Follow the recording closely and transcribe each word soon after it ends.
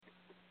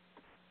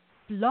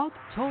Blog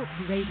Talk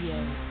Radio.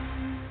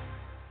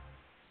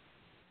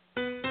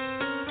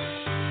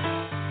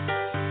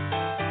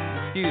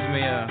 Excuse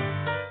me,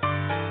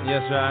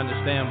 yes, sir, I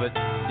understand, but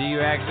do you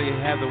actually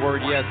have the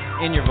word yes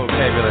in your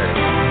vocabulary?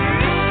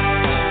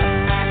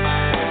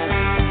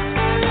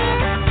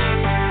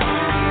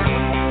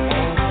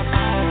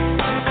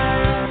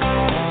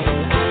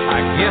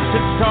 I guess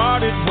it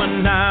started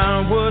when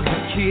I was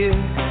a kid.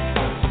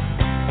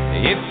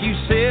 If you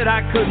said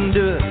I couldn't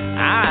do it,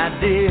 I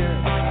did.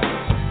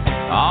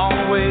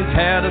 Always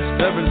had a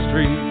stubborn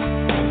streak.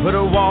 Put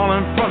a wall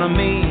in front of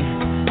me,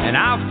 and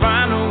I'll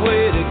find a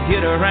way to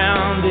get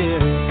around it.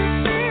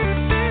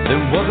 There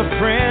was a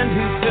friend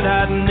who said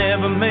I'd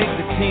never make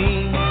the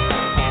team.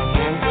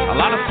 A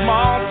lot of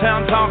small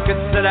town talk that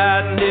said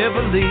I'd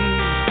never leave.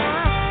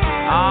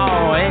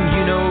 Oh, and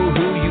you know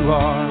who you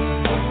are.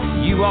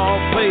 You all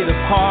played a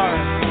part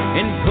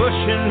in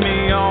pushing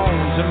me on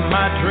to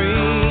my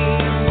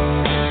dreams.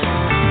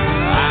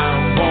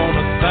 I want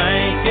to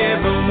thank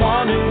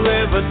everyone who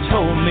ever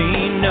told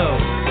me no.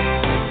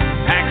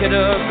 Pack it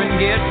up and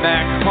get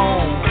back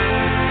home.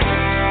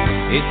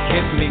 It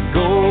kept me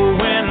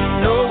going,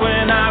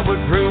 knowing I would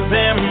prove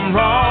them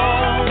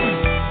wrong.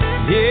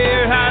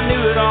 Yeah, I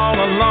knew it all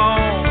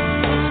along.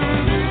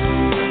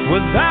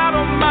 Without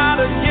them, I'd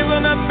have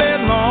given up a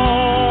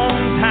long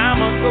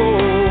time ago.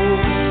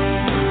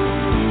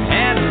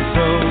 And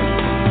so,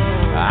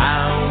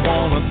 I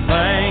want to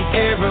thank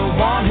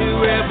everyone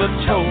who ever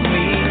told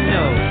me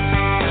no.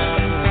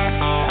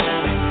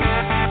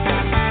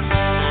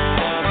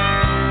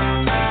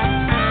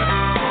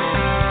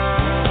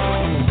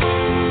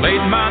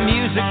 Played my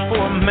music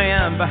for a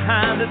man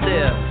behind the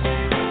desk.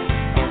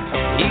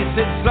 He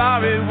said,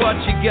 sorry, what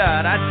you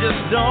got, I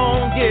just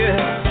don't get it.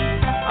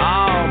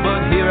 Oh,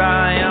 but here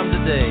I am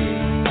today,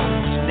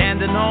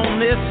 standing on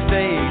this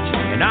stage,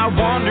 and I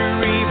wonder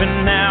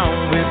even now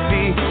if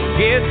he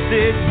gets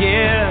it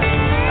yet.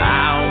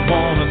 I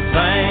want to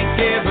thank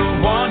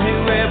everyone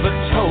who ever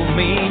told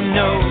me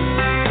no.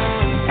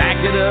 Pack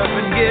it up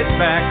and get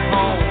back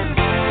home.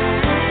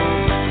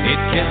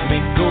 It kept me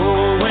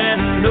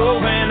going,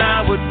 knowing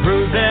I would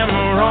prove them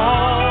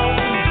wrong.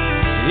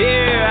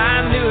 Yeah,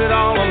 I knew it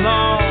all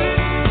along.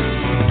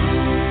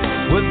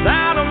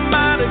 Without them,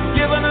 I'd have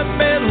given up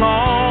a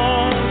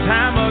long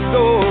time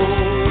ago.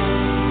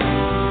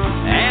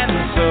 And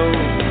so,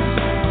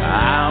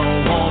 I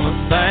want to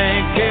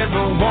thank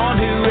everyone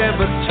who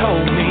ever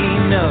told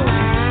me no.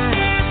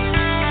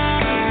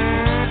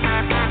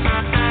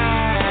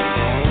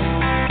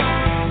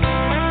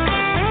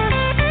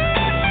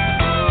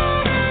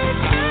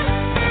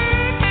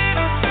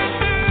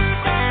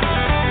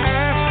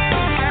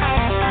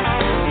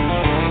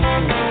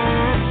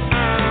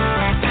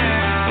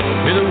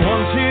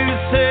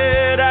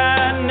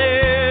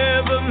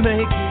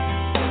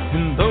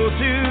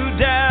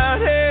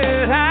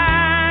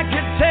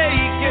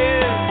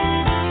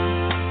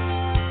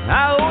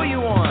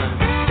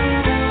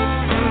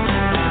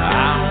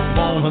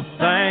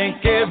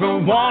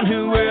 Everyone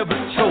who ever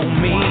told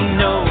me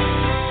no.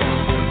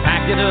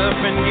 Pack it up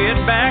and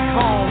get back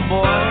home,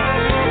 boy.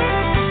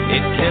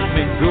 It kept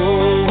me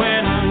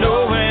going,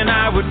 knowing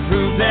I would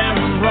prove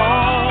them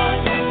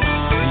wrong.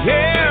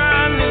 Yeah,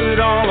 I knew it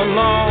all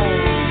along.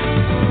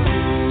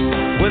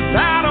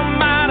 Without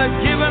them, I'd have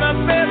given up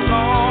a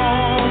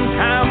long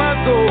time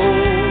ago.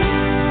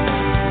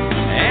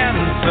 And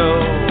so,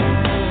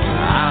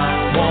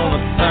 I want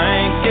to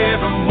thank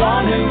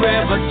everyone who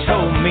ever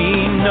told me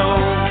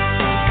no.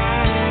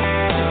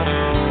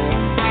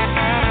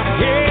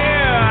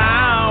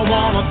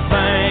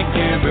 Thank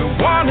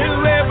everyone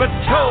who ever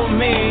told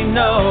me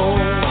no.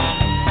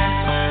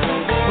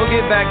 We'll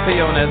get back to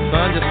you on that,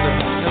 son. Just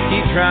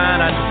keep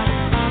trying.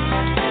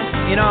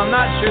 I'm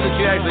not sure that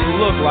you actually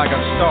look like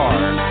a star.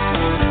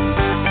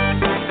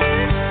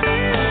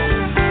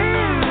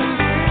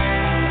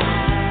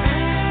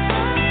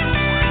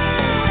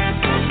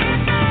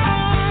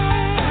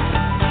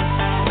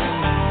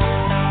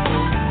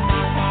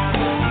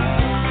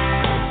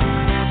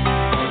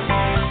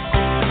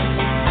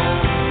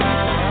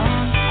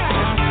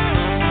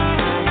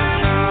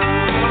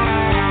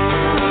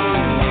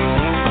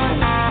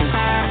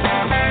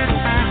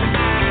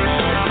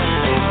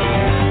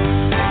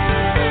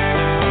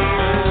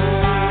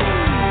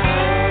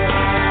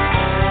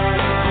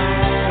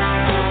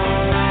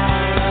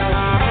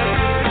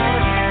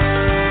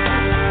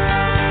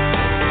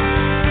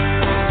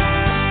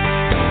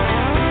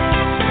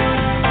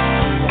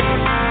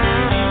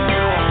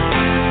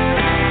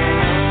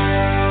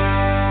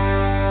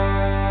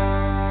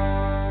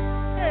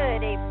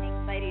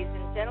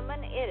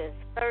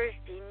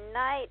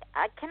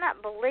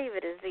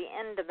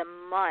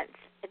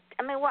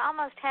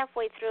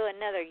 Halfway through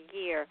another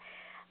year.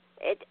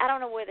 I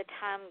don't know where the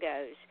time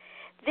goes.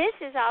 This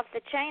is Off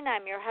the Chain.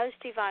 I'm your host,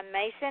 Yvonne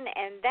Mason,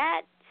 and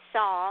that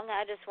song,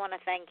 I just want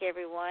to thank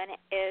everyone,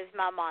 is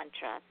my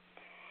mantra.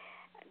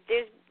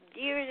 There's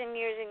years and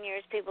years and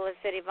years people have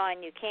said,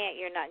 Yvonne, you can't,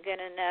 you're not good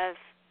enough,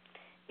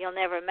 you'll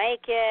never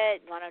make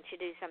it, why don't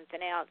you do something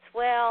else?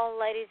 Well,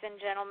 ladies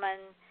and gentlemen,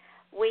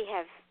 we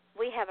have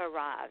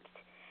arrived.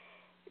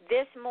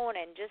 This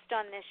morning, just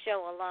on this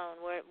show alone,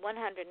 we're at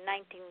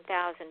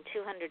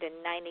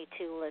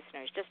 119,292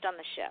 listeners, just on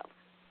the show.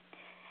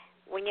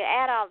 When you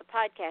add all the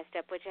podcast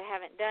up, which I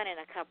haven't done in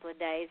a couple of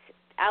days,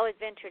 I would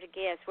venture to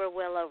guess we're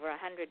well over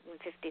 150,000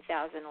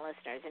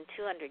 listeners in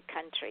 200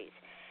 countries.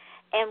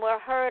 And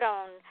we're heard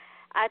on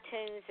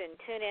iTunes and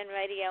TuneIn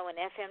Radio and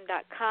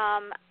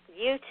FM.com,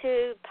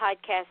 YouTube,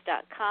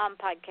 Podcast.com,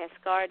 Podcast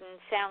Garden,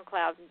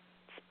 SoundCloud,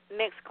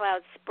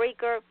 Mixcloud,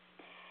 Spreaker,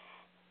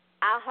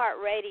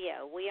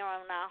 iHeartRadio. We are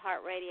on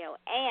iHeartRadio.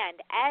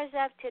 And as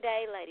of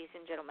today, ladies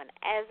and gentlemen,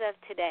 as of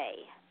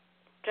today,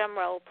 drum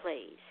roll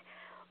please,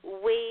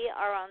 we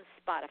are on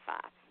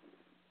Spotify.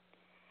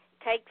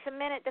 Takes a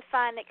minute to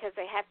find it because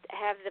they have to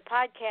have the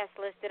podcast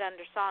listed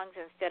under songs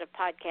instead of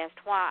podcast.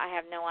 Why, I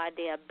have no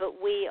idea. But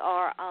we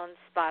are on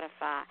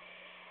Spotify.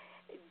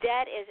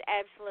 That is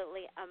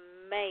absolutely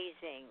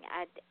amazing.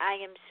 I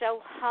am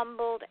so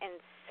humbled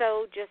and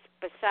so just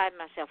beside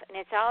myself. And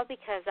it's all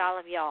because all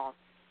of y'all.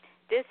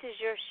 This is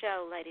your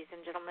show, ladies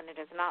and gentlemen.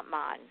 It is not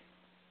mine.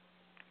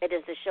 It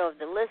is the show of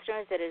the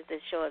listeners. It is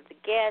the show of the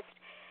guests.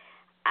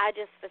 I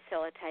just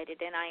facilitated,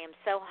 and I am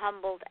so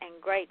humbled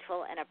and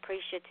grateful and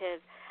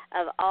appreciative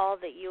of all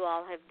that you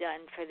all have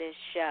done for this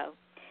show.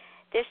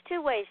 There's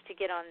two ways to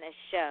get on this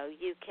show.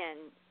 You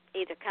can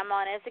either come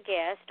on as a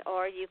guest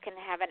or you can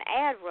have an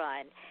ad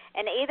run.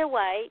 And either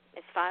way,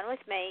 it's fine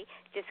with me.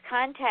 Just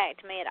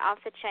contact me at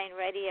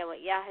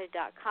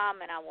offthechainradio@yahoo.com,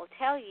 and I will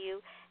tell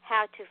you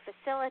how to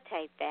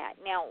facilitate that.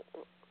 Now,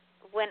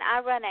 when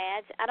I run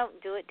ads, I don't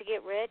do it to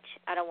get rich.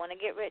 I don't want to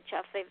get rich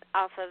off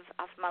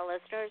my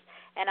listeners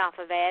and off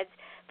of ads.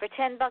 For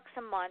 $10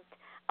 a month,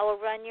 I will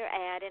run your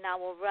ad, and I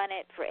will run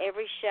it for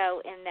every show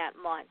in that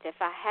month.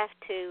 If I have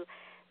to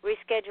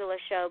reschedule a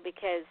show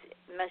because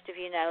most of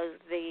you know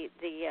the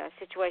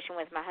situation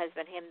with my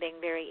husband, him being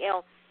very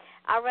ill,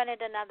 I'll run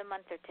it another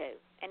month or two,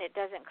 and it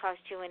doesn't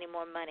cost you any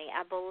more money.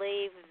 I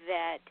believe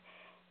that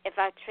if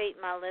I treat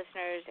my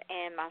listeners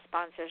and my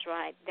sponsors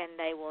right, then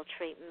they will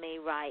treat me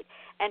right.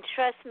 And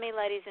trust me,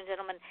 ladies and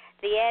gentlemen,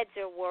 the ads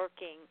are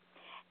working.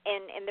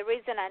 And the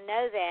reason I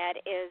know that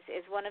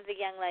is one of the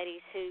young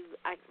ladies who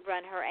I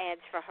run her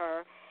ads for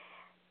her.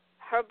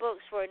 Her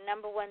books were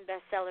 #1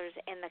 bestsellers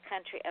in the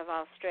country of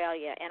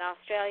Australia. And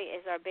Australia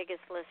is our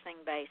biggest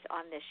listening base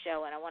on this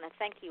show. And I want to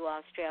thank you,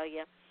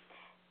 Australia.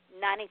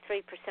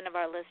 93% of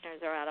our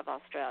listeners are out of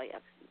Australia.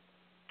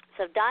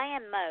 So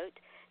Diane Mote,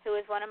 who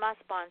is one of my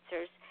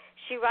sponsors,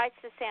 she writes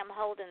the Sam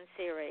Holden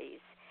series.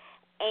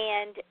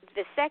 And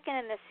the second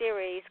in the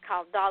series,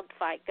 called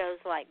Dogfight, goes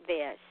like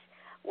this.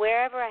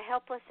 Wherever a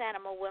helpless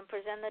animal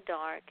whimpers in the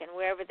dark and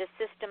wherever the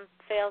system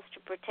fails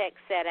to protect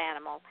said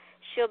animal,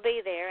 she'll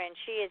be there, and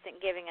she isn't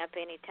giving up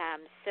any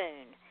time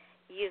soon.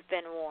 You've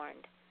been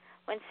warned.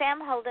 When Sam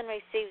Holden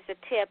receives a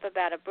tip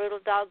about a brutal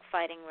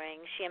dogfighting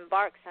ring, she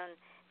embarks on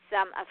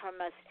some of her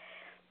most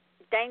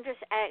dangerous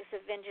acts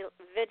of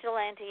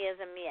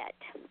vigilantism yet.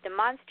 The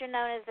monster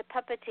known as the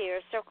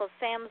puppeteer circles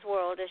Sam's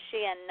world as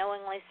she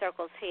unknowingly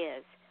circles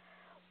his.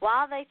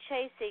 While they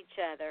chase each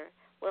other,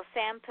 will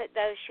Sam put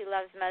those she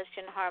loves most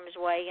in harm's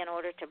way in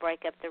order to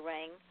break up the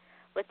ring?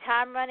 With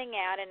time running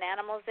out and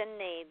animals in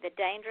need, the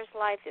dangerous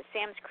life that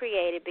Sam's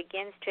created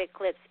begins to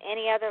eclipse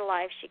any other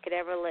life she could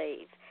ever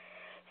lead.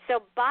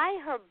 So buy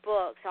her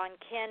books on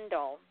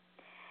Kindle,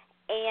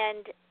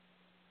 and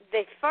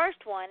the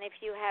first one,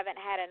 if you haven't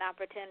had an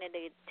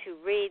opportunity to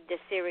read the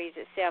series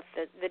itself,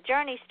 the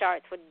journey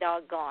starts with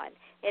Doggone.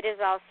 It is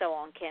also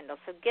on Kindle.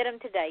 So get them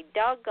today,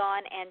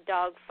 Doggone and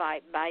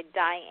Dogfight by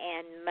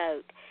Diane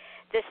Mote.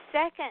 The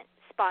second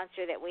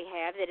sponsor that we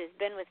have that has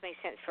been with me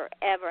since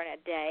forever and a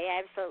day, I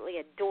absolutely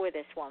adore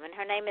this woman.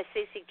 Her name is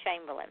Cece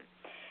Chamberlain.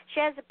 She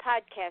has a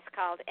podcast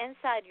called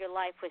Inside Your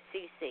Life with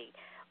Cece,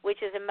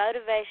 which is a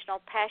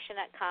motivational,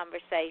 passionate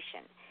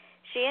conversation.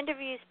 She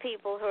interviews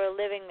people who are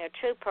living their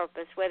true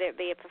purpose, whether it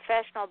be a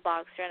professional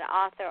boxer, an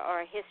author,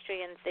 or a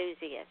history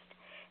enthusiast.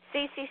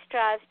 Cece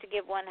strives to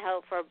give one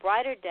hope for a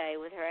brighter day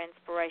with her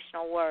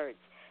inspirational words.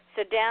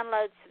 So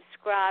download,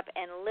 subscribe,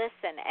 and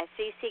listen as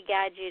Cece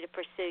guides you to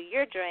pursue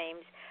your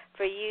dreams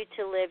for you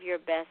to live your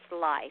best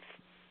life.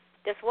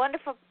 This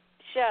wonderful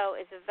show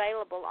is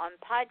available on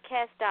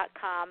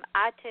podcast.com,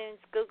 iTunes,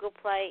 Google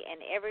Play,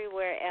 and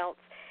everywhere else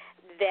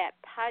that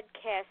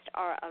podcasts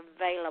are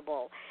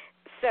available.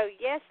 So,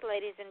 yes,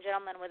 ladies and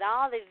gentlemen, with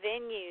all the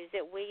venues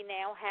that we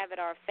now have at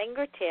our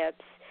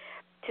fingertips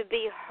to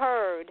be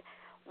heard,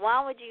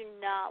 why would you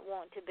not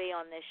want to be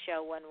on this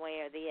show one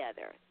way or the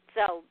other?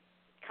 So,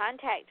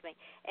 contact me.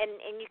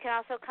 And you can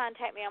also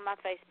contact me on my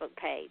Facebook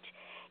page.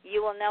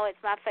 You will know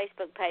it's my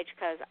Facebook page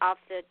because Off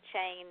the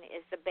Chain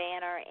is the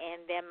banner,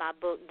 and then my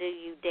book, Do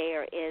You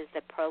Dare, is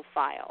the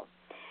profile.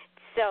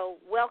 So,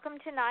 welcome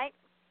tonight.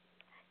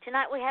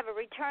 Tonight we have a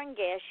return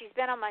guest. She's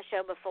been on my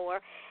show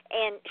before,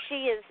 and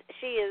she is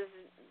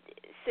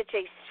such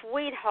a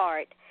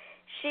sweetheart.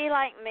 She,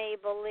 like me,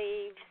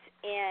 believes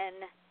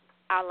in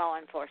our law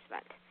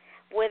enforcement.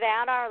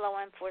 Without our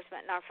law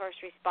enforcement and our first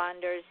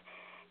responders,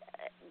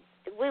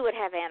 we would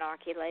have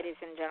anarchy,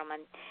 ladies and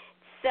gentlemen.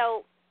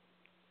 So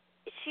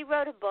she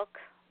wrote a book,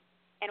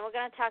 and we're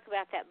going to talk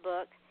about that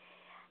book.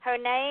 Her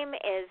name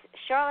is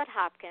Charlotte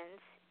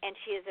Hopkins, and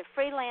she is a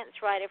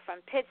freelance writer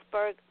from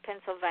Pittsburgh,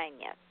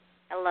 Pennsylvania.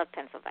 I love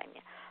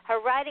Pennsylvania. Her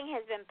writing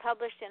has been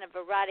published in a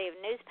variety of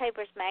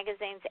newspapers,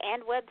 magazines,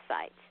 and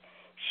websites.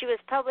 She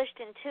was published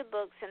in 2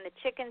 books in the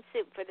Chicken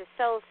Soup for the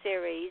Soul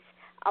series,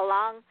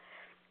 along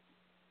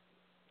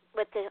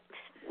with the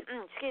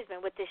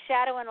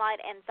Shadow and Light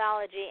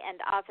anthology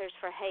and Authors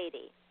for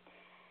Haiti.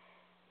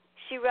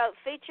 She wrote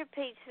feature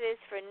pieces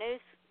for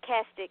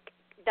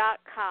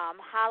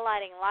Newscastic.com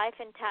highlighting life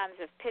and times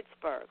of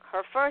Pittsburgh.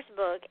 Her first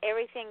book,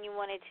 Everything You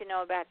Wanted to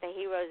Know About the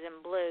Heroes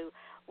in Blue,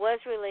 was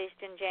released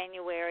in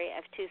January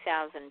of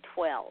 2012.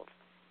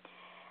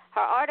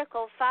 Her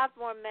article, 5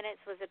 More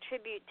Minutes, was a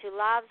tribute to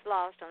lives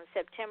lost on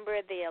September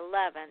the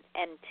 11th.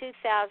 In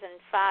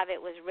 2005, it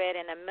was read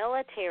in a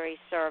military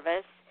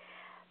service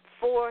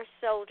for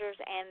soldiers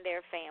and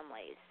their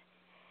families.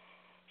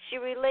 She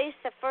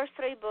released the first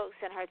 3 books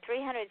in her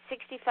 365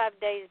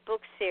 Days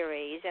book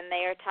series, and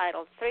they are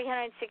titled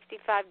 365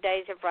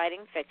 Days of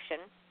Writing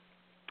Fiction,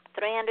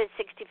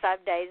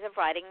 365 Days of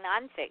Writing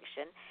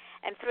Nonfiction,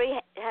 and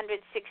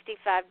 365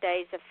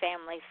 Days of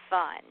Family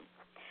Fun.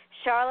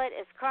 Charlotte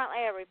is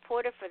currently a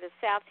reporter for the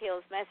South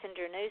Hills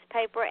Messenger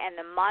newspaper and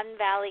the Mon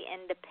Valley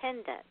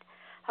Independent.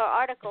 Her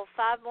article,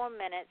 5 More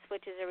Minutes,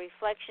 which is a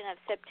reflection of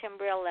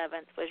September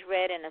 11th, was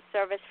read in a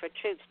service for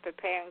troops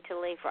preparing to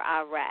leave for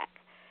Iraq.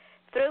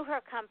 Through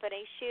her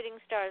company, Shooting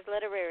Stars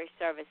Literary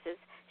Services,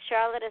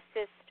 Charlotte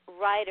assists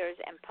writers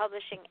in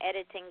publishing,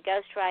 editing,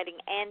 ghostwriting,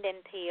 and in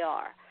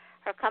PR.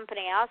 Her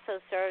company also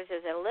serves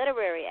as a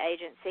literary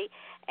agency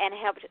and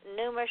helped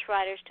numerous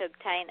writers to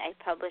obtain a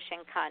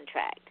publishing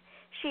contract.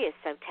 She is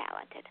so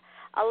talented.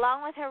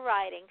 Along with her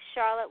writing,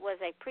 Charlotte was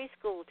a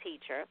preschool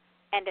teacher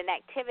and an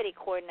activity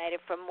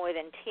coordinator for more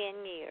than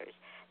 10 years.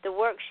 The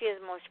work she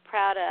is most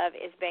proud of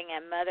is being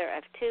a mother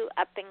of 2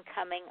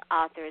 up-and-coming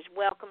authors.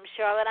 Welcome,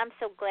 Charlotte. I'm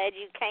so glad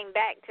you came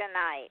back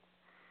tonight.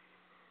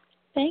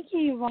 Thank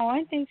you,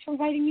 Yvonne. Thanks for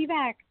inviting me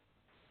back.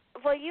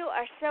 Well, you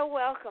are so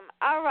welcome.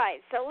 All right,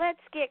 so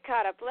let's get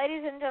caught up.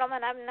 Ladies and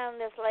gentlemen, I've known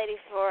this lady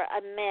for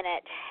a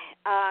minute.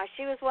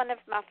 She was one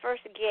of my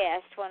first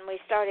guests when we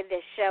started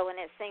this show, and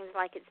it seems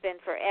like it's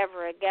been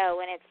forever ago,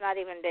 and it's not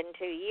even been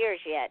 2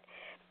 years yet.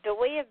 So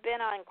we have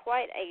been on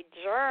quite a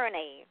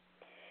journey.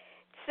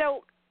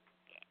 So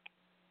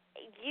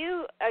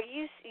you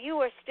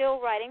are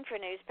still writing for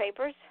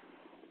newspapers?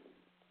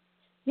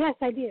 Yes,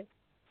 I do.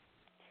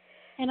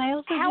 And I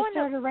also just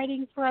started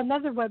writing for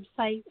another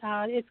website.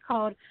 It's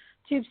called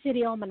Tube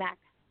City Almanac.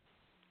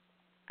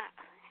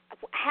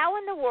 How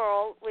in the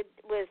world, with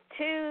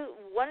 2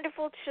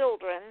 wonderful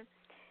children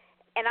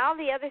and all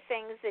the other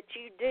things that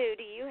you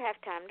do you have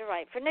time to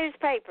write for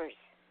newspapers?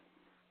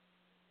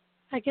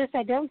 I guess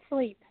I don't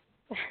sleep.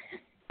 I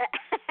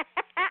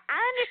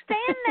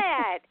understand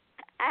that.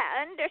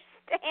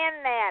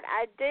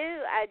 I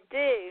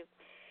do.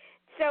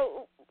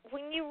 So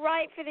when you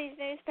write for these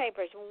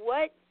newspapers,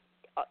 what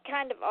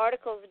kind of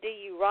articles do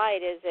you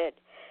write? Is it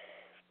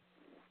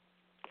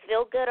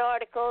feel-good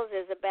articles?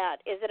 Is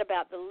it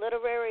about the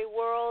literary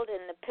world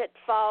and the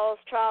pitfalls,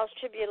 trials,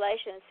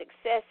 tribulations,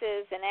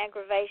 successes, and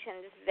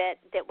aggravations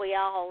that we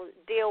all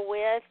deal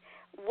with?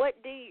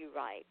 What do you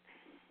write?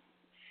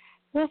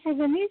 Well, for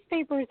the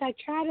newspapers, I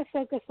try to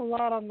focus a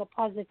lot on the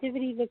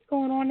positivity that's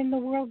going on in the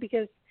world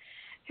because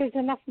there's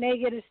enough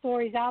negative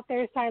stories out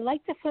there. So I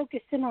like to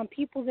focus in on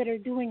people that are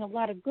doing a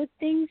lot of good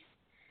things,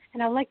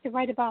 and I like to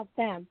write about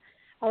them.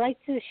 I like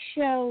to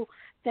show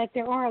that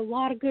there are a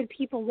lot of good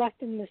people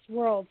left in this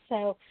world.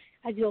 So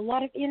I do a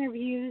lot of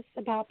interviews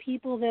about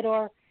people that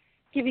are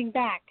giving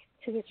back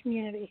to the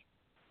community.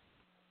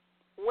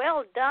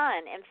 Well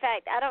done. In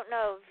fact, I don't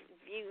know if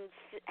you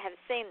have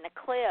seen the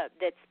clip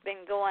that's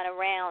been going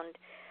around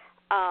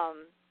our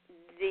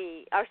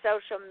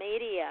social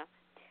media,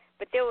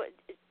 but there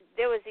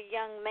was a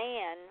young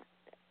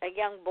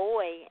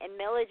boy in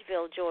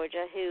Milledgeville,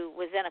 Georgia, who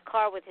was in a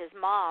car with his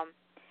mom,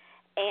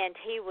 and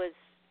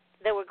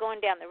they were going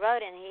down the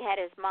road, and he had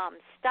his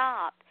mom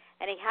stop,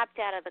 and he hopped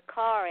out of the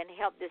car and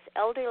helped this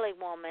elderly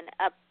woman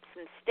up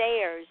some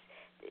stairs,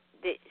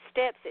 the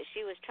steps that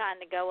she was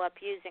trying to go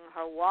up using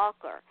her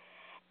walker.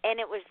 And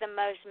it was the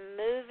most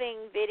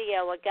moving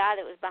video. A guy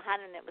that was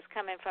behind him that was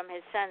coming from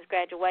his son's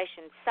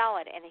graduation saw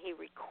it, and he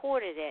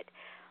recorded it.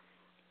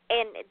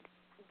 And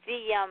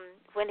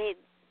when the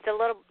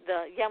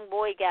young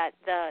boy got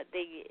the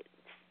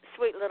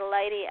sweet little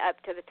lady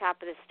up to the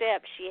top of the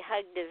steps, she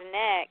hugged his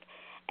neck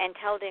and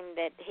told him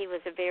that he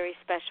was a very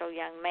special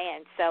young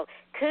man. So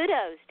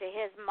kudos to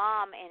his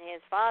mom and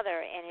his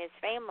father and his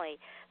family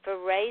for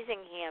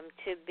raising him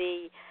to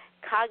be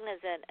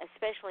cognizant,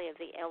 especially of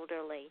the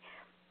elderly.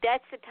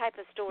 That's the type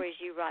of stories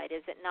you write,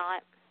 is it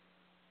not?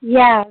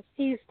 Yeah,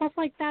 see, stuff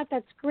like that,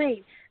 that's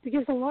great.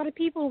 Because a lot of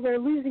people, they're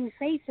losing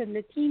faith in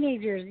the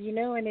teenagers,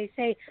 and they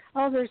say,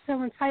 oh, they're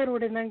so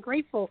entitled and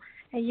ungrateful,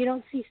 and you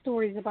don't see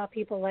stories about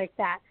people like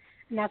that.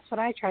 And that's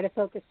what I try to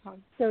focus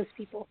on, those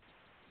people.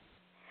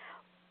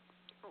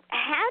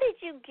 How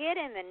did you get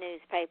in the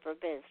newspaper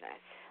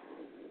business?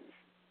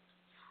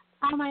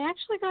 I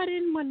actually got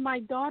in when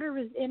my daughter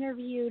was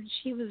interviewed.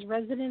 She was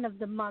resident of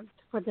the month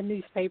for the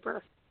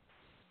newspaper.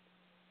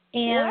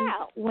 And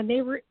Wow. when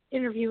they were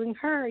interviewing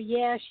her,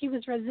 yeah, she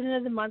was resident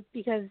of the month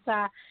because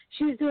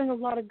she was doing a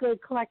lot of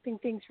good collecting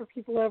things for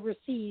people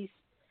overseas.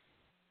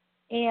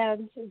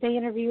 And they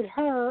interviewed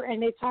her,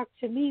 and they talked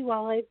to me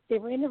while they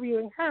were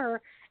interviewing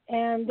her,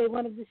 and they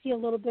wanted to see a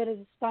little bit of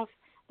the stuff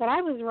that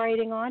I was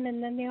writing on,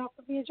 and then they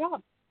offered me a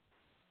job.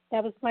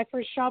 That was my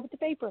first job at the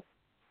paper.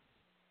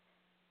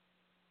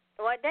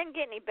 Well, it doesn't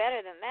get any better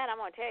than that. I'm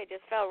going to tell you, it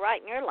just fell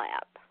right in your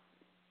lap.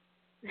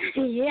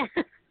 Yeah.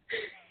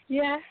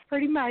 Yeah,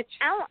 pretty much.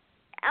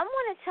 I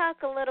want to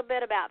talk a little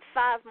bit about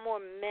 5 More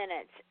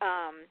Minutes,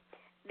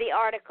 the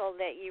article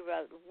that you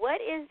wrote.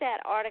 What is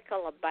that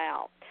article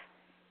about?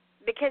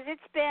 Because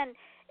it's been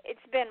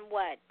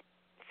what,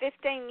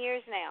 15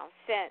 years now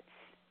since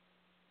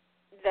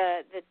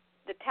the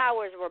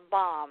towers were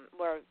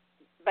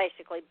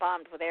basically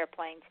bombed with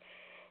airplanes,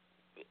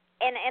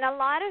 and a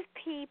lot of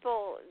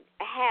people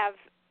have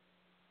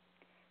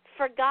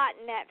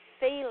forgotten that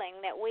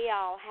feeling that we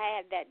all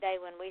had that day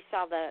when we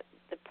saw the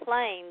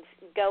planes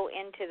go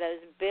into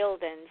those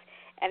buildings,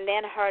 and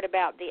then heard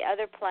about the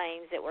other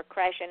planes that were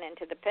crashing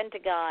into the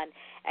Pentagon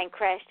and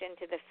crashed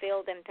into the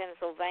field in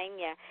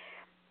Pennsylvania.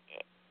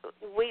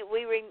 We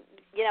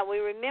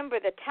remember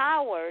the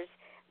towers,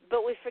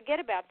 but we forget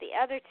about the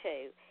other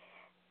two.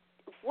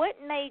 What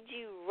made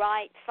you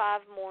write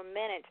 5 More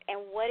Minutes,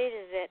 and what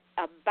is it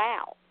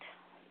about?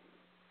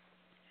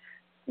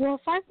 Well,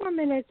 5 More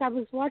Minutes, I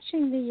was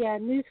watching the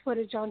news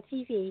footage on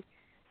TV,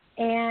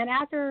 and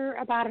after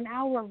about an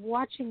hour of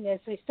watching this,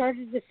 I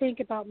started to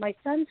think about my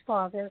son's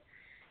father.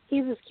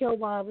 He was killed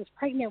while I was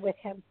pregnant with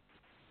him.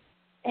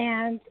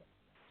 And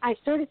I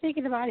started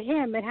thinking about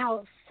him and how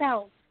it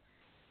felt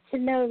to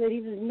know that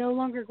he was no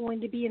longer going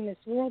to be in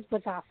this world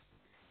with us.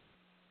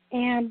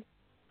 And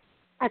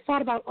I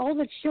thought about all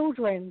the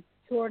children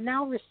who are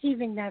now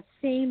receiving that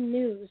same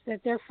news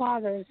that their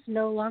father is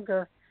no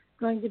longer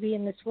going to be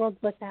in this world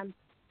with them.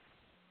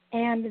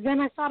 And then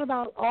I thought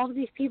about all of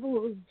these people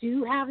who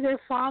do have their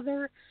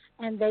father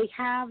and they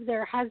have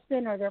their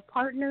husband or their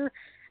partner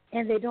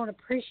and they don't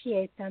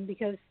appreciate them,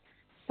 because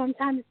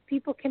sometimes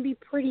people can be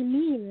pretty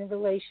mean in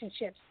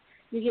relationships.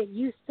 You get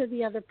used to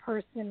the other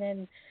person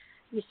and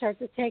you start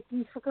to take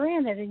them for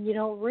granted, and you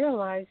don't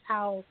realize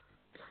how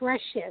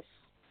precious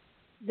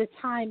the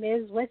time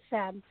is with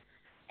them.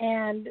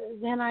 And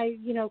then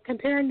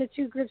comparing the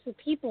two groups of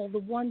people, the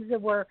ones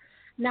that were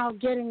now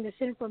getting this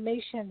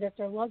information that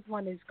their loved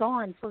one is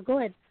gone for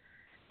good,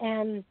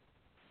 and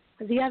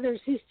the others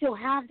who still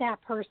have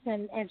that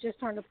person and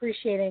just aren't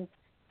appreciating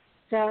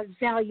the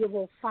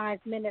valuable 5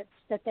 minutes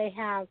that they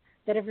have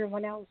that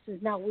everyone else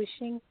is now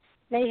wishing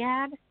they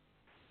had.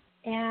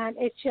 And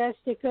it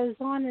goes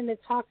on and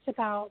it talks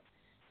about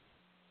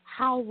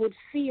how would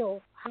you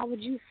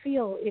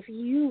feel if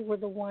you were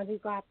the one who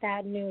got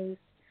that news,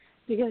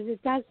 because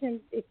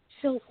it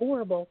feels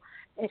horrible.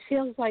 It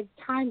feels like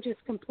time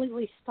just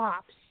completely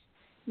stops.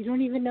 You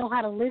don't even know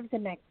how to live the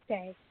next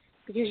day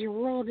because your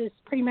world is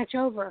pretty much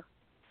over.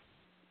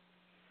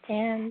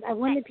 And I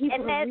wanted people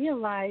to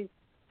realize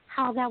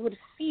how that would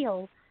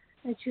feel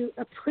and to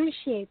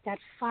appreciate that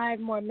 5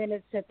 more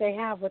minutes that they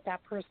have with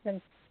that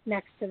person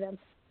next to them.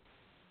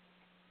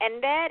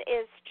 And that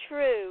is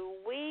true.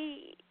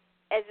 We,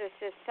 as a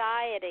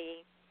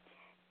society,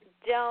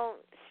 don't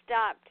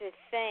stop to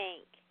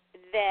think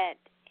that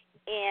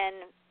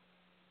in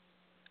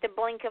the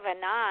blink of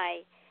an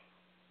eye,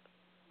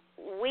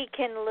 we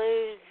can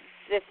lose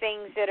the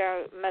things that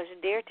are most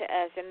dear to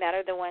us, and that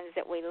are the ones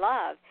that we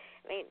love.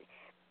 I mean,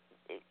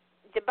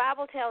 the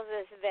Bible tells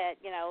us that,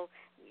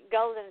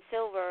 gold and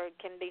silver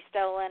can be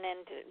stolen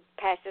and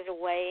passes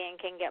away and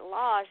can get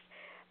lost,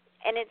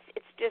 and it's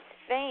just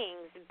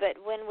things. But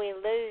when we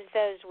lose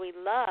those we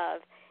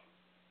love,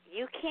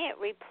 you can't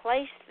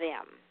replace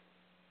them.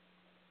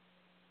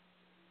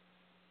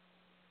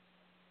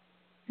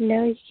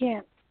 No, you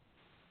can't.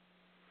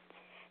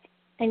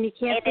 And you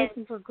can't take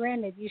them for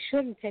granted. You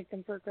shouldn't take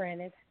them for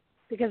granted,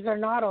 because they're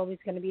not always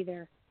going to be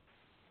there.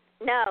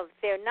 No,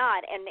 they're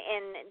not. And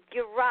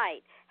you're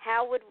right.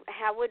 How would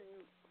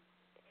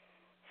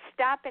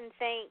stop and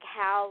think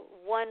how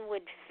one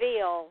would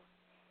feel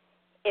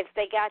if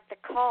they got the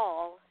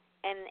call,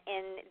 and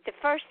the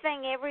first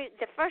thing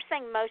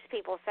most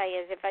people say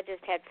is, if I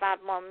just had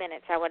 5 more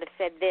minutes, I would have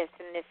said this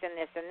and this and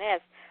this and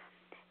this.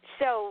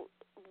 So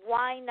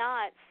why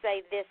not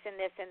say this and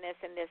this and this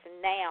and this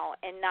now,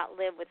 and not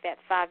live with that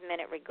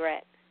 5-minute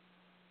regret?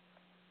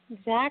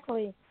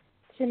 Exactly.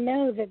 To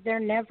know that they're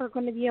never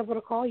going to be able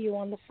to call you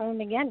on the phone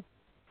again.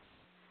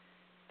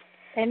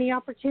 Any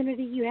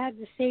opportunity you had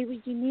to say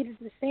what you needed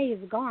to say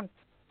is gone.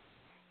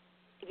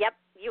 Yep,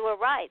 you were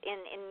right,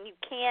 and you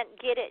can't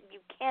get it. You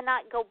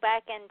cannot go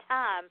back in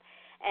time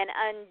and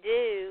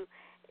undo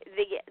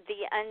the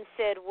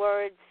unsaid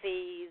words,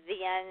 the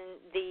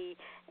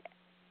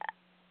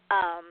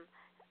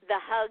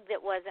hug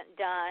that wasn't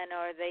done,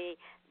 or the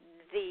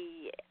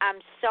I'm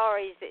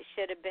sorry's that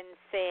should have been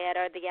said,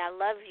 or the I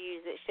love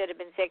yous that should have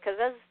been said, because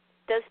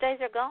those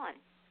days are gone.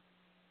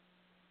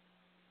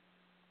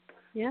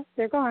 Yeah,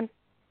 they're gone.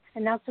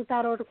 And that's what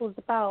that article is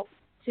about,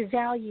 to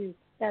value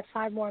that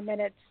 5 more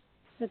minutes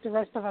that the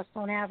rest of us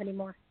don't have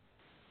anymore.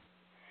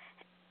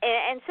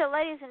 And so,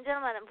 ladies and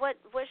gentlemen, what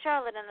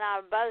Charlotte and I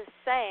are both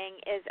saying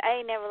is,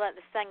 A, never let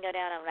the sun go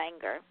down on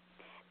anger.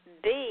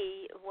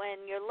 B,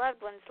 when your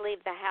loved ones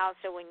leave the house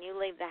or when you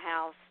leave the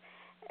house,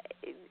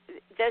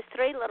 those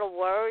 3 little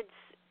words,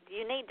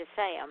 you need to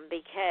say them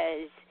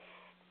because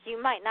you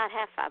might not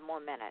have 5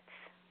 more minutes.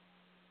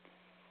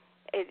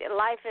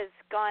 Life is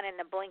gone in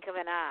the blink of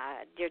an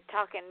eye. You're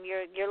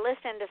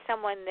listening to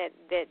someone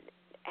that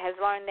has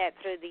learned that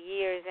through the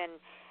years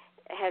and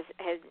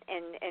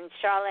and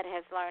Charlotte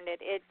has learned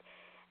it.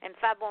 In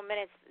 5 more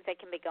minutes they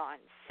can be gone.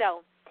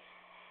 So,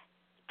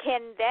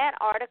 can that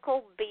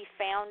article be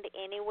found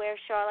anywhere,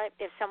 Charlotte,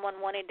 if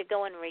someone wanted to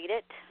go and read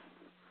it?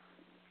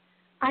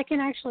 I can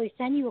actually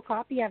send you a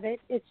copy of it.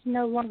 It's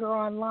no longer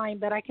online,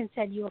 but I can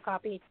send you a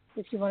copy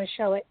if you want to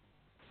show it.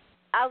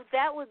 Oh,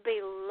 that would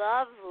be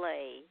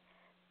lovely,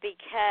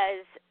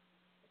 because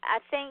I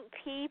think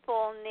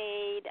people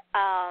need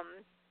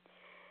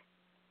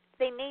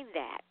they need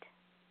that.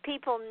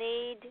 People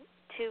need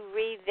to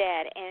read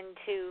that and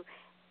to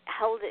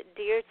hold it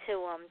dear to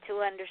them,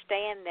 to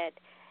understand that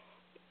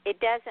it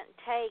doesn't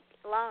take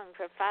long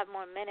for 5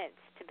 more minutes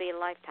to be a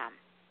lifetime.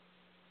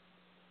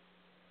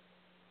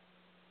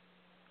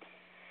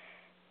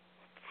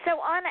 So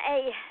on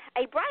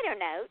a brighter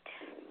note,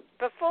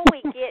 before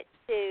we get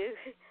to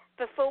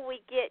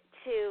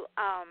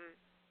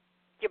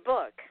your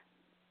book,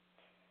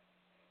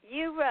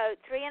 you wrote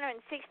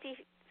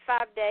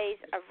 365 days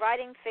of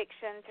writing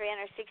fiction,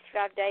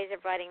 365 days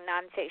of writing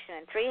nonfiction,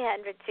 and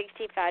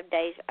 365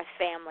 days of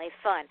family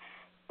fun.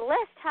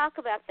 Let's talk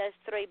about those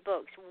 3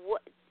 books.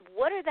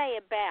 What are they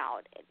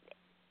about,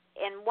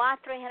 and why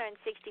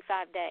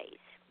 365 days?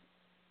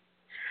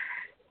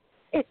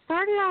 It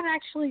started out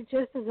actually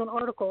just as an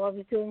article I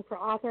was doing for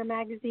Author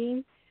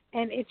Magazine,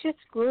 and it just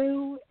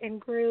grew and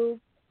grew.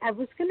 I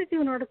was going to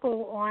do an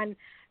article on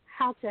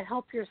how to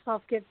help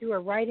yourself get through a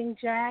writing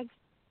jag,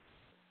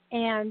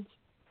 and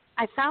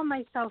I found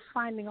myself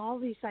finding all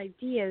these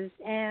ideas,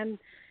 and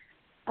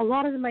a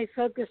lot of them I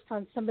focused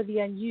on some of the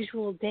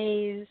unusual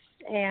days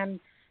and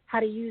how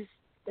to use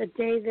a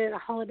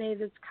holiday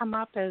that's come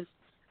up as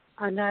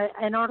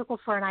an article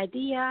for an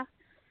idea.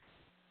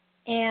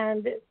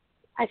 And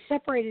I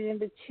separated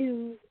into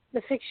 2,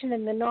 the fiction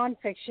and the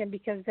nonfiction,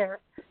 because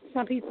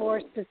some people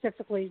are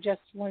specifically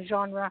just one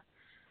genre.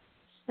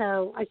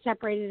 So I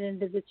separated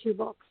into the 2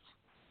 books.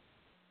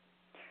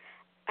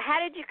 How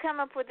did you come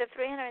up with the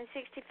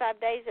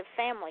 365 days of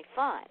family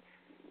fun?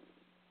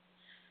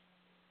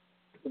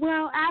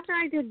 Well, after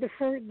I did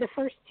the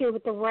first 2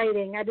 with the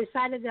writing, I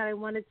decided that I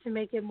wanted to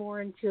make it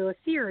more into a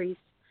series.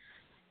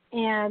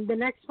 And the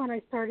next one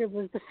I started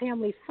was the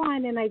family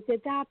fun, and I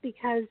did that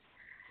because,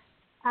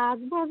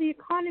 the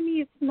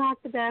economy is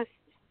not the best,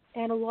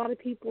 and a lot of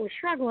people are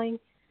struggling.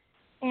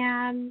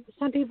 And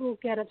some people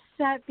get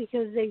upset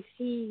because they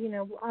see,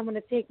 I'm going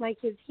to take my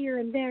kids here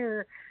and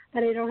there,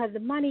 but I don't have the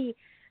money.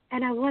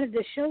 And I wanted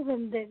to show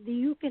them that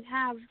you can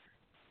have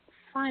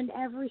fun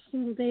every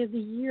single day of the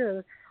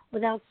year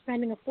without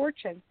spending a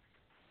fortune.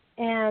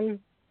 And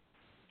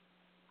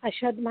I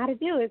showed them how to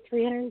do it.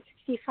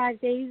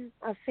 365 days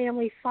of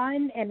family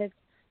fun, and it's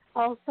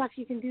all stuff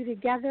you can do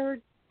together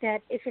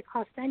that if it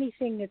costs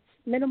anything, it's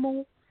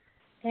minimal,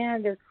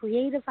 and they're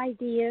creative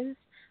ideas.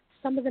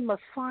 Some of them are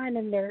fun,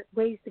 and they're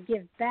ways to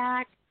give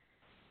back.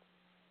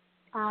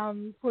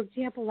 For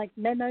example, like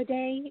Memo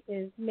Day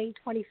is May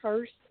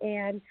 21st,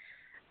 and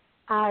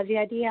the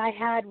idea I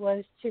had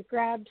was to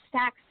grab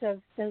stacks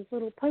of those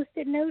little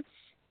Post-it notes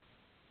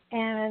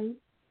and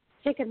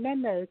take a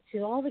memo to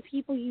all the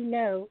people you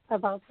know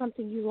about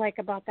something you like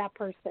about that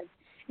person.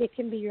 It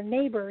can be your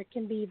neighbor. It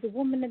can be the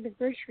woman in the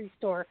grocery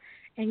store.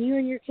 And you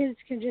and your kids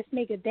can just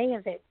make a day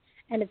of it.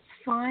 And it's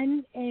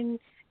fun and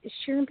it's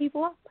cheering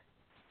people up.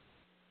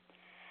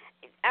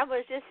 I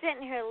was just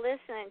sitting here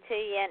listening to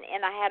you,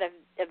 and I had a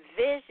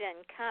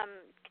vision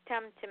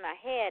come to my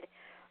head.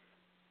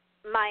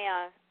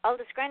 My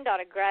oldest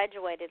granddaughter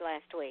graduated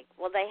last week.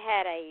 Well, they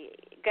had a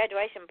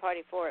graduation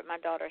party for her at my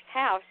daughter's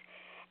house,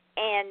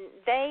 and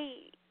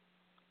they,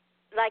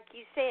 like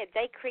you said,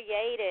 they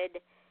created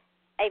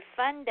a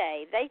fun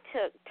day. They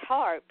took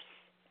tarps,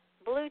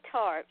 blue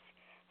tarps,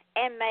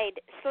 and made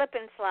slip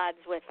and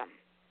slides with them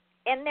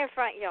in their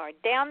front yard.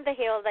 Down the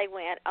hill they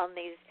went on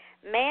these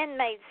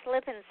man-made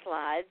slip and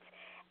slides,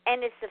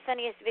 and it's the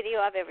funniest video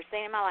I've ever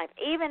seen in my life.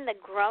 Even the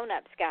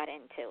grown-ups got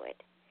into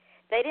it.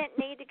 They didn't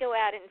need to go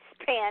out and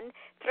spend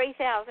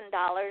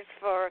 $3,000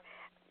 for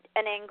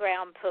an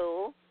in-ground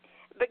pool.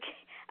 But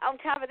on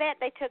top of that,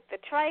 they took the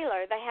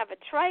trailer. They have a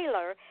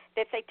trailer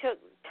that they took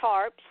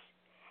tarps,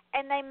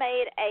 and they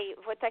made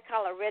what they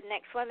call a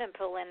redneck swimming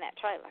pool in that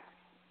trailer.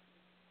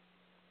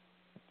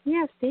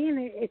 Yeah, see, and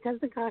it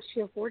doesn't cost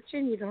you a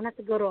fortune. You don't have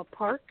to go to a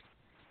park,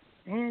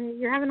 and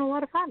you're having a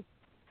lot of fun.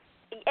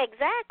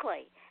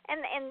 Exactly.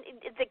 and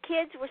the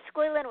kids were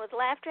squealing with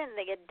laughter, and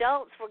the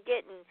adults were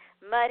getting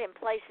mud in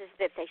places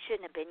that they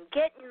shouldn't have been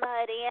getting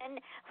mud in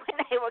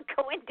when they were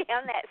going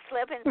down that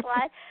slip and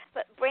slide.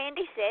 But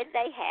Brandy said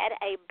they had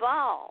a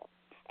ball,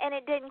 and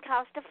it didn't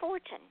cost a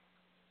fortune.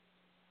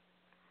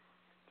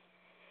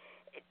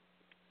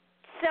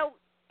 So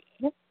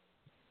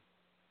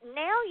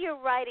now you're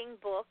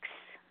writing books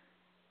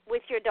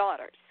with your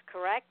daughters,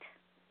 correct?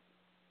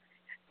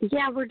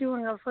 Yeah, we're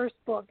doing our first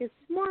book. It's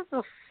more of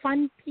a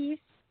fun piece.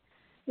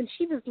 When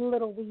she was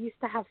little, we used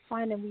to have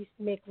fun, and we used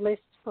to make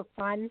lists for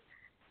fun.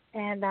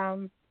 And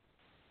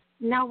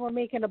now we're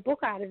making a book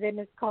out of it, and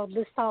it's called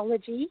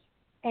Listology.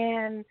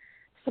 And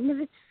some of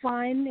it's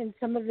fun, and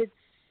some of it's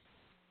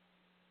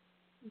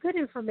good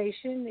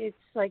information. It's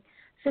like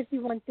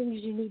 51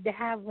 things you need to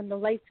have when the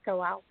lights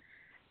go out,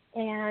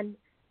 and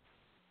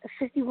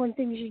 51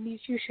 things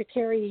you should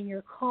carry in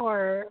your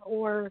car,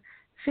 or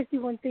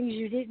 51 things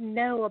you didn't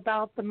know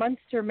about the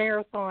Munster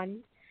Marathon.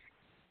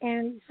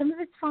 And some of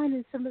it's fun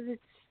and some of it's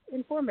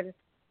informative.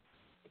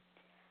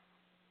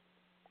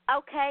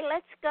 Okay,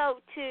 let's go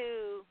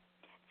to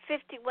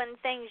 51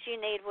 things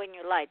you need when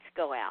your lights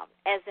go out,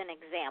 as an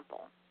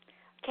example.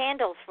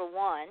 Candles for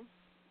one,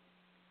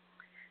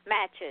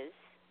 matches.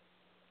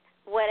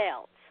 What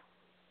else?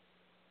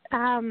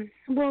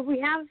 Well, we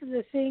have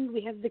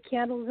the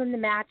candles and the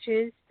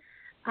matches.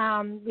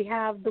 We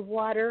have the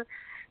water.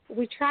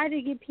 We try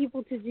to get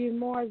people to do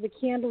more of the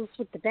candles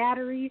with the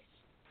batteries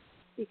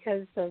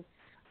because of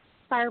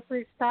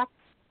fireproof stuff.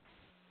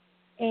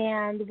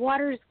 And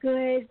water's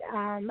good.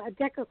 A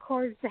deck of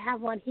cards to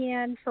have on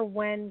hand for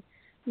when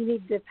you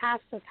need to pass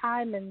the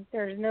time and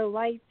there's no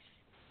lights.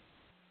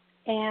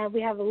 And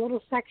we have a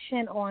little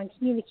section on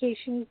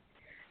communication,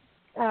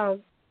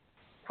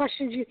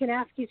 questions you can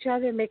ask each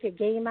other, make a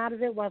game out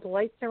of it while the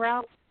lights are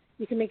out.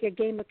 You can make a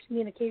game of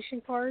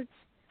communication cards.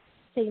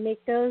 So you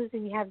make those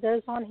and you have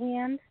those on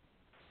hand.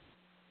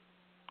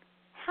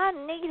 How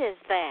neat is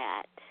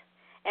that?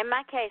 In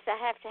my case, I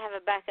have to have a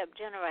backup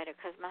generator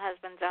because my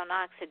husband's on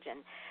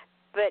oxygen.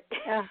 But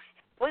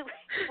we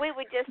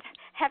would just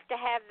have to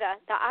have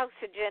the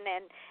oxygen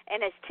and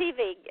his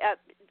TV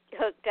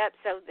hooked up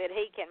so that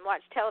he can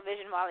watch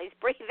television while he's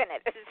breathing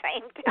at the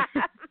same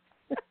time.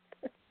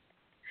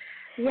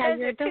 Yeah,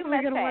 you're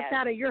definitely going to want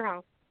that at your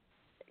house.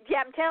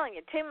 Yeah, I'm telling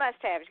you, two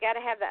must-haves. Got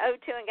to have the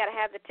O2 and got to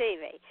have the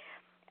TV.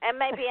 And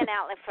maybe an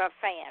outlet for a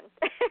fan.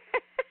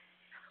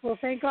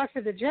 Well, thank God for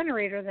the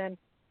generator then.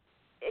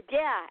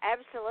 Yeah,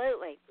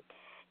 absolutely.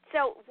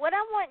 So what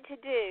I want to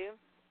do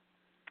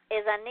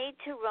is I need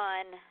to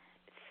run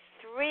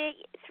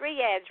three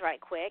ads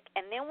right quick,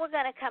 and then we're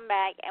going to come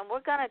back and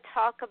we're going to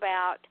talk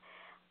about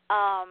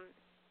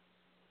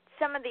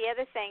some of the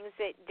other things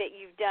that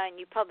you've done.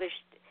 You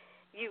published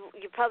 2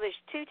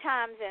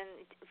 times,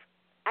 and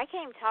I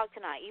can't even talk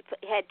tonight. You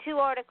had 2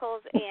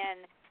 articles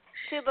in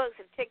 2 books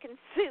of Chicken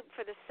Soup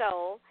for the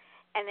Soul,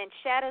 and then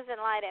Shadows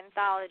and Light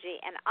Anthology,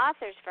 and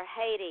Authors for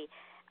Haiti.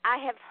 I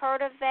have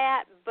heard of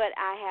that, but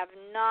I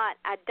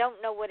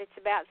don't know what it's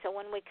about, so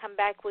when we come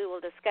back, we will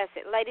discuss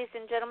it. Ladies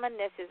and gentlemen,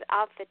 this is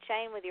Off the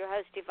Chain with your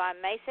host,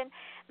 Yvonne Mason,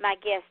 my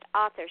guest,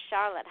 author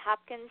Charlotte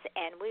Hopkins,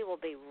 and we will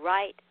be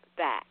right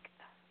back.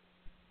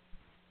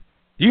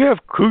 Do you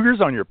have cougars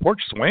on your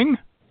porch swing?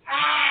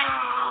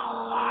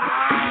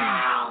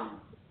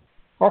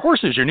 Are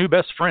horses your new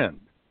best friend?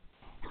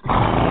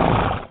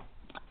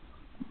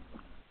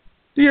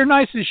 Do your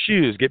nicest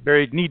shoes get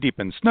buried knee-deep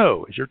in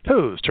snow as your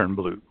toes turn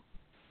blue?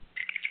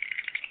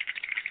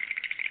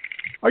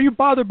 Are you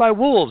bothered by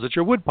wolves at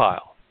your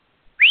woodpile?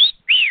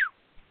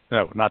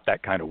 No, not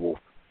that kind of wolf.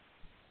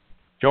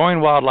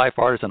 Join wildlife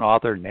artist and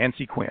author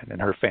Nancy Quinn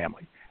and her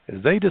family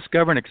as they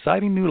discover an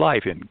exciting new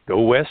life in Go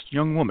West,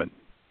 Young Woman,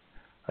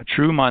 a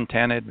true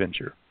Montana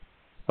adventure.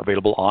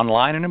 Available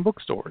online and in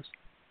bookstores.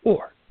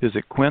 Or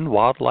visit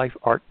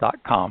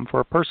QuinnWildlifeArt.com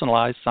for a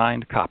personalized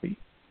signed copy.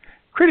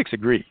 Critics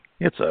agree,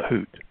 it's a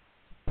hoot.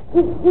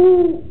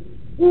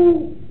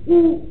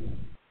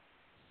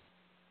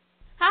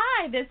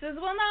 Hi, this is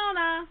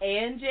Winona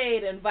and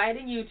Jade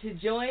inviting you to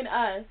join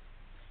us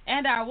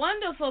and our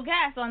wonderful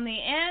guests on the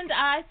And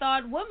I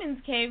Thought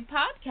Women's Cave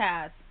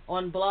podcast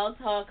on Blog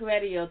Talk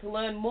Radio to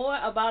learn more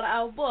about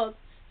our books,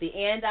 the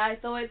And I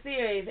Thought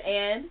series,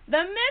 and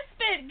the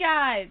Misfit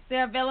Guides.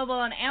 They're available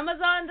on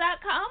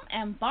Amazon.com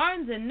and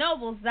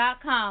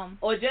BarnesandNobles.com.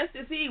 Or just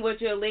to see what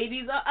your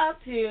ladies are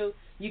up to,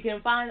 you can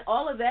find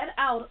all of that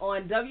out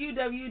on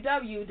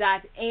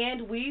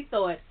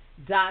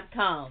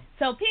www.andwethought.com.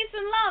 So peace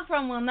and love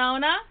from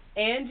Winona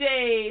and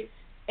Jade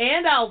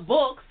and our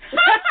books.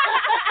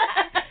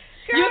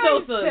 You're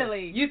so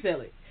silly. You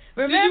silly.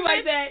 Remember, did you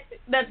write that?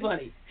 That's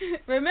funny.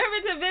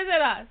 Remember to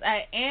visit us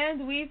at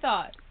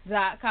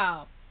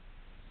andwethought.com.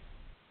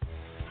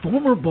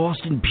 Former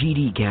Boston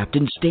PD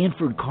Captain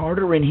Stanford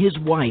Carter and his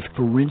wife,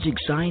 forensic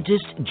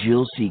scientist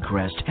Jill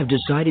Seacrest, have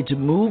decided to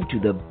move to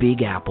the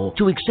Big Apple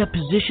to accept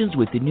positions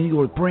with the New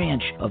York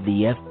branch of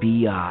the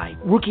FBI.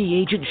 Rookie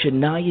agent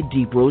Shania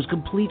Deeprose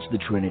completes the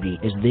trinity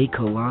as they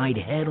collide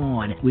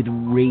head-on with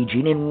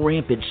raging and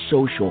rampant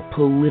social,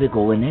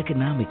 political, and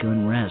economic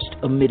unrest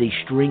amid a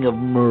string of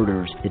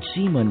murders that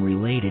seem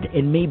unrelated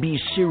and may be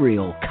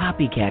serial,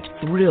 copycat,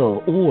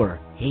 thrill,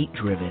 or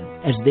hate-driven.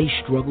 As they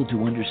struggle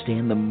to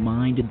understand the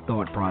mind and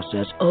thought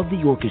process of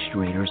the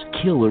orchestrators,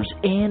 killers,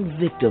 and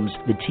victims,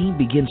 the team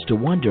begins to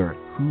wonder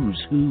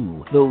who's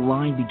who. The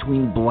line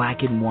between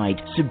black and white,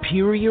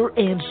 superior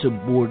and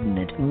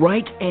subordinate,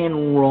 right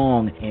and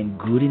wrong, and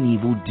good and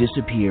evil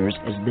disappears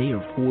as they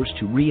are forced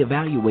to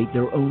reevaluate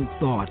their own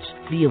thoughts,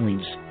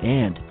 feelings,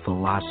 and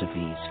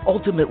philosophies.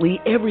 Ultimately,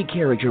 every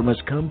character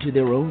must come to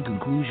their own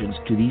conclusions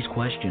to these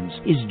questions.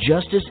 Is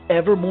justice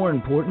ever more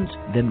important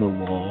than the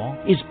law?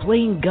 Is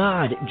playing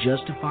God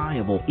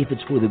justifiable if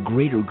it's for the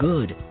greater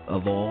good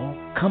of all?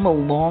 Come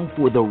along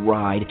for the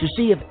ride to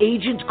see if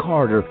Agent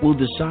Carter will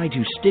decide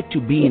to stick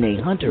to being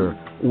a hunter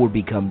or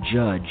become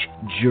judge,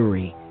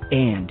 jury,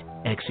 and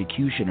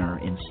executioner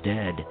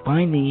instead.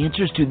 Find the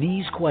answers to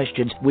these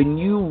questions when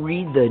you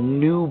read the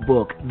new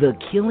book, The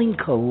Killing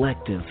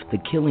Collective. The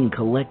Killing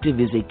Collective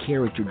is a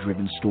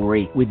character-driven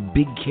story with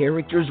big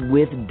characters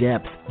with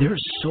depth. They're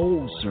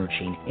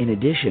soul-searching in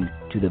addition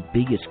to the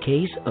biggest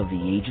case of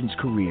the agents'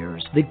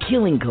 careers. The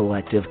Killing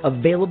Collective,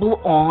 available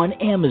on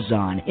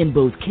Amazon in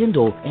both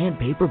Kindle and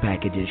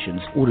paperback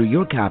editions. Order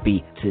your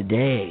copy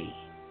today.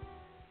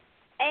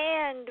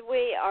 And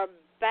we are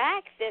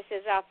back. This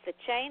is Off the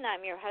Chain.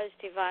 I'm your host,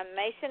 Yvonne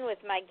Mason, with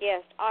my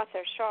guest,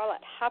 author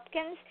Charlotte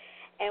Hopkins,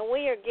 and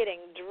we are getting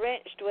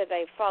drenched with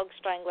a fog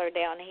strangler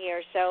down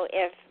here. So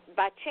if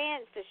by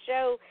chance the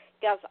show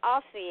goes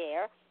off the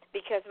air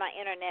because my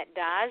internet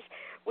dies,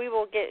 we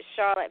will get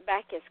Charlotte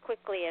back as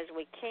quickly as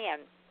we can.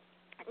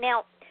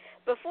 Now,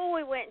 before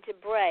we went to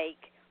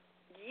break,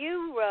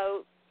 you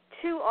wrote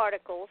 2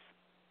 articles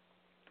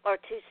or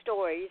 2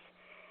 stories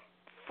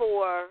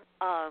for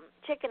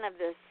Chicken of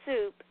the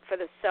Soup for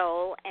the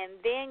Soul, and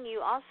then you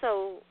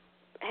also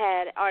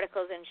had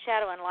articles in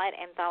Shadow and Light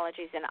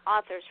anthologies and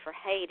Authors for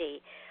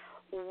Haiti.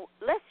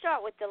 Let's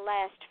start with the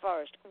last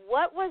first.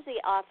 What was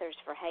the Authors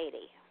for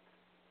Haiti?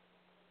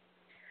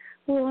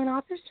 Well, in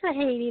Authors for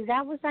Haiti,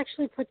 that was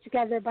actually put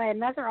together by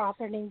another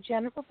author named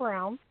Jennifer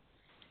Brown,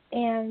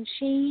 and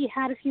she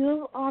had a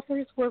few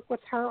authors work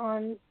with her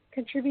on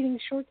contributing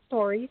short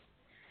stories.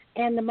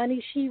 And the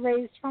money she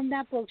raised from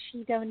that book,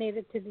 she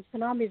donated to the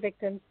tsunami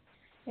victims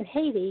in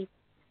Haiti.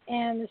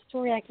 And the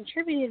story I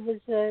contributed was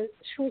a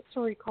short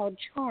story called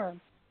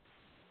Charm.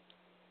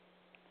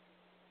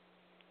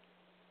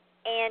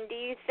 And do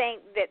you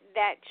think that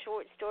that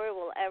short story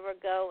will ever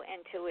go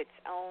into its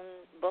own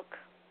book?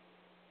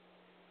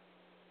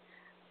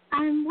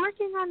 I'm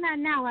working on that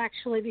now,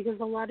 actually, because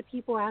a lot of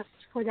people asked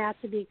for that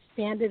to be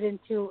expanded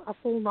into a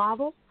full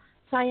novel.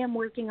 So I am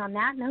working on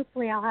that, and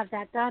hopefully I'll have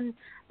that done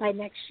by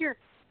next year.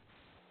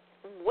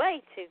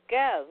 Way to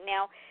go.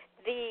 Now,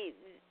 the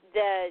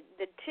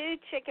 2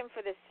 Chicken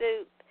for the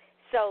Soup,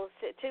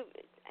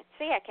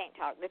 I can't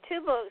talk. The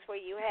 2 books where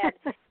you had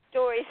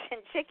stories in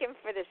Chicken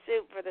for the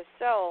Soup for the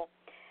Soul,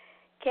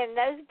 can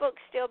those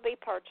books still be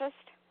purchased?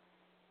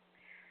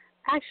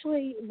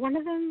 Actually, one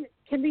of them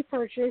can be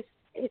purchased.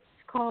 It's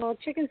called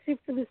Chicken Soup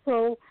for the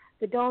Soul,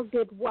 The Dog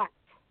Did What,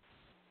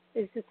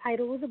 is the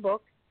title of the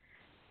book.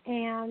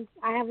 And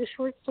I have a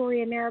short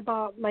story in there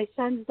about my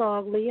son's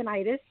dog,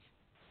 Leonidas.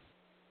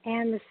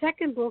 And the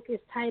second book is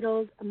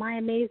titled My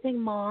Amazing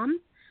Mom,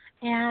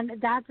 and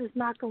that does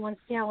not go on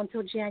sale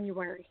until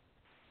January.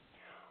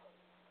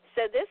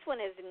 So this one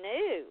is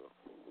new.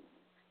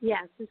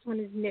 Yes, this one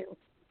is new.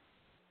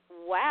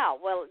 Wow.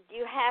 Well,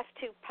 you have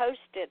to post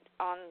it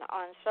on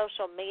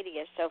social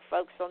media so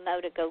folks will know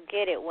to go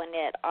get it when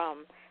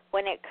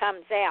it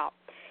comes out.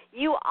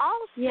 You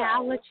also... Yeah,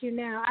 I'll let you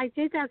know. I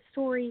did that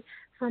story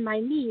for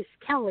my niece,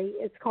 Kelly.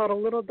 It's called A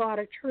Little Dot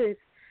of Truth,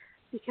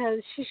 because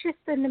she's just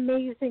an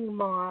amazing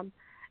mom,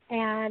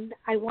 and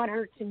I want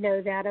her to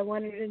know that. I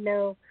want her to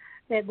know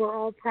that we're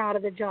all proud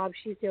of the job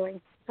she's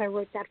doing. So I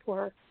wrote that for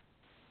her.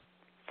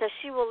 So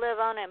she will live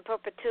on in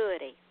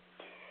perpetuity.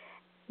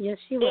 Yes,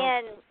 she will.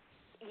 And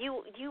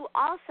you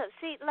also,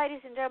 see,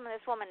 ladies and gentlemen,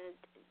 this woman,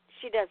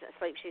 she doesn't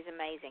sleep. She's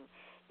amazing.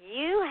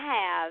 You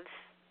have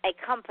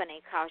a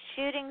company called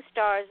Shooting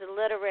Stars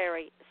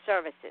Literary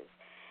Services.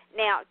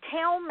 Now,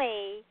 tell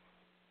me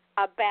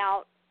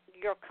about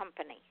your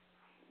company.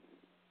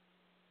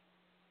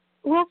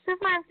 Well, so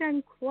far I've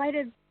done quite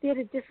a bit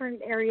of different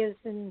areas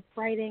in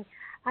writing.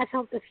 I've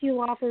helped a few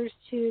authors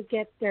to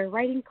get their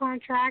writing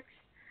contracts.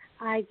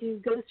 I do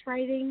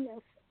ghostwriting.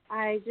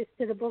 I just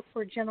did a book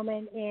for a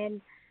gentleman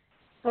in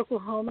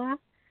Oklahoma,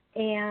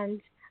 and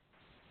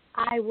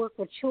I work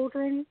with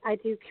children. I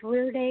do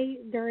career day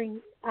during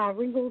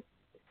Ringgold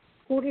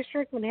School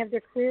District when they have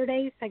their career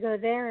days. I go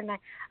there and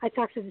I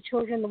talk to the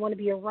children that want to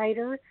be a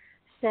writer.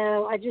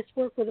 So I just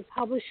worked with a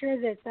publisher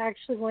that's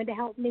actually going to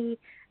help me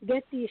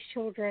get these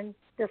children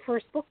their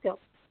first book deal.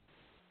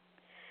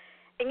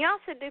 And you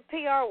also do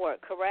PR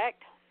work,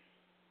 correct?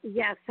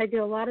 Yes, I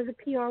do a lot of the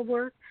PR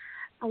work.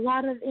 A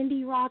lot of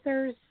indie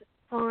authors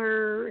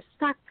are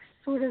stuck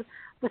sort of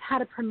with how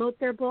to promote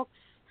their books,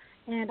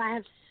 and I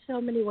have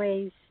so many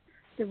ways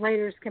the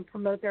writers can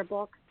promote their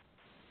books.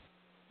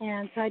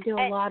 And so I do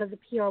a lot of the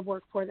PR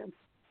work for them.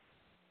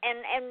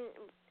 And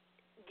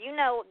you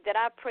know that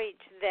I preach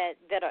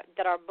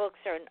that our books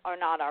are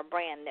not our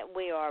brand, that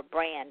we are a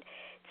brand.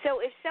 So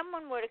if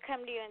someone were to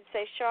come to you and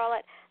say,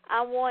 Charlotte,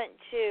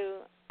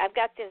 I've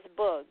got this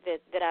book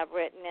that I've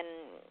written,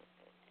 and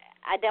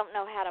I don't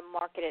know how to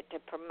market it, to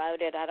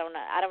promote it. I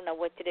don't know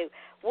what to do.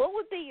 What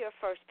would be your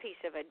first piece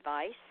of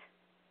advice?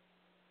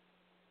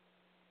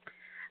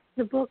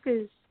 The book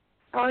is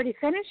already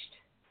finished?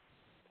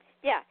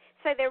 Yeah.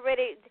 So they're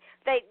ready.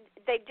 They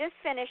just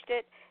finished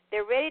it.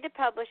 They're ready to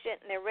publish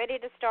it, and they're ready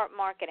to start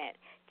marketing it.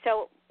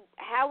 So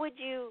how would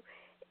you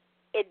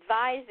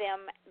advise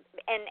them?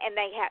 And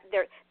they have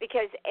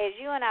because as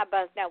you and I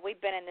both know, we've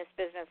been in this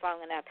business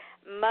long enough.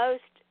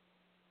 Most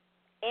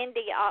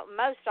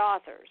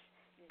authors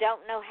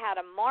don't know how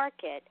to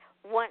market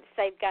once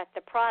they've got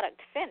the product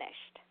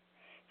finished.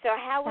 So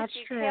how would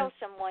you tell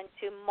someone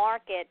to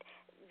market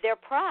their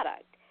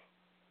product?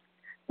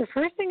 The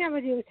first thing I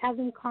would do is have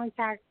them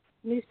contact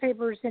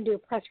newspapers and do a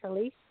press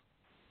release.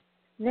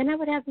 Then I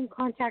would have them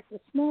contact the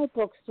small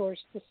bookstores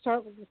to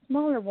start with the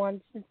smaller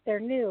ones since they're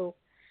new.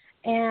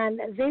 And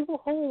they will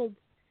hold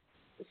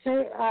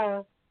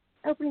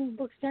opening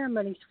book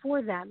ceremonies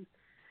for them.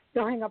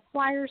 They'll hang up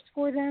flyers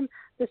for them.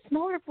 The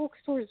smaller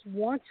bookstores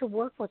want to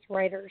work with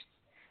writers,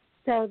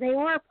 so they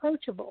are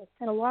approachable.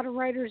 And a lot of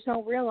writers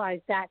don't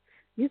realize that.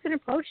 You can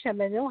approach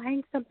them, and they'll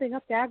hang something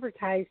up to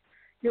advertise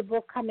your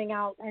book coming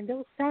out, and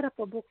they'll set up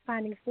a book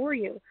signing for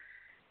you.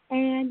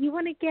 And you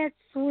want to get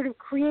sort of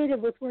creative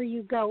with where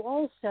you go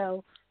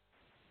also.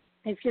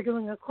 If you're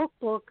doing a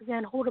cookbook,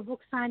 then hold a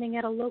book signing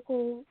at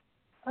a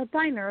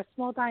diner, a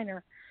small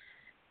diner.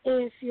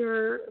 If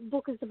your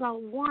book is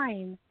about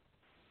wine,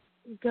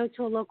 go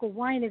to a local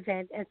wine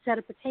event and set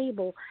up a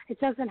table. It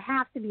doesn't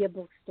have to be a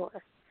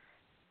bookstore.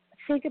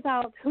 Think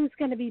about who's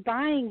going to be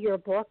buying your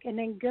book and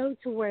then go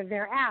to where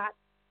they're at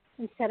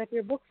and set up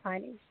your book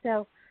signing.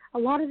 So a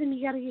lot of them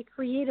you got to get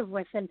creative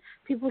with, and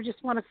people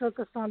just want to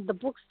focus on the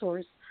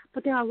bookstores.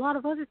 But there are a lot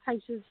of other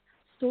types of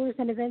stores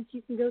and events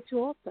you can go to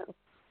also.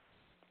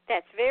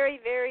 That's very,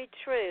 very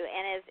true.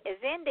 And as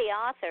indie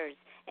authors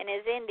and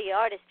as indie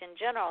artists in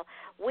general,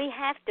 we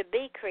have to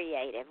be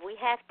creative. We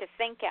have to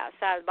think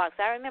outside the box.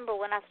 I remember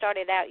when I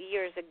started out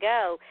years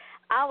ago,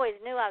 I always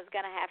knew I was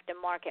going to have to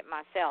market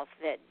myself,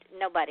 that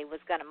nobody was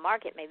going to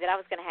market me, that I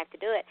was going to have to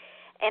do it.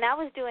 And I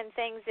was doing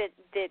things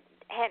that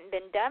hadn't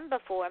been done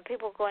before, and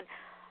people were going,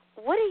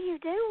 what are you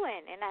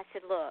doing? And I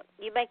said, look,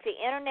 you make the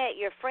Internet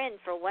your friend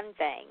for one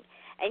thing,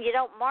 and you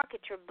don't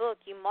market your book,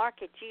 you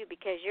market you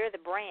because you're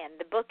the brand.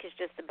 The book is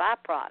just a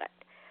byproduct.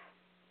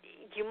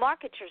 You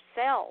market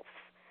yourself,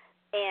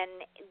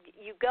 and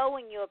you go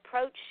and you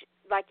approach,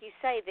 like you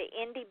say, the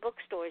indie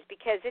bookstores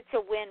because it's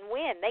a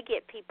win-win. They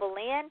get people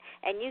in,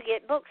 and you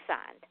get books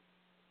signed.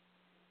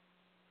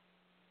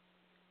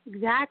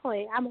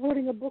 Exactly. I'm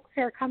holding a book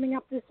fair coming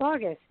up this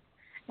August,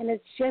 and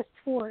it's just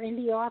for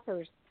indie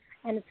authors.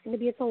 And it's going to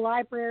be at the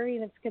library,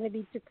 and it's going to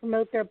be to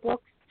promote their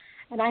books.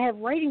 And I have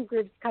writing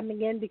groups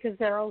coming in because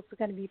there are also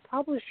going to be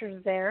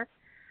publishers there.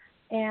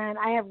 And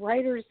I have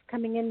writers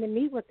coming in to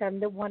meet with them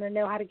that want to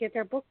know how to get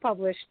their book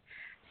published.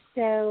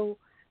 So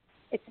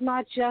it's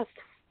not just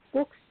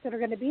books that are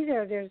going to be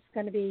there. There's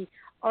going to be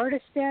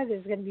artists there.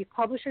 There's going to be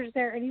publishers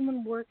there,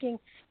 anyone working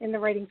in the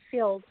writing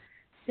field.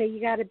 So you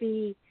got to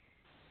be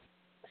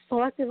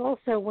selective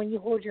also when you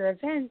hold your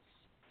events.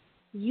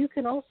 You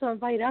can also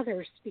invite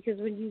others, because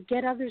when you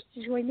get others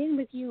to join in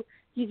with you,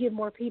 you get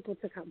more people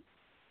to come.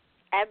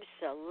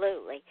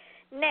 Absolutely.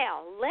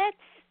 Now,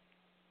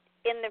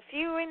 in the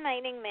few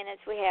remaining minutes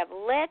we have,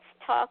 let's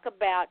talk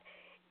about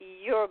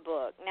your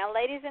book. Now,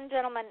 ladies and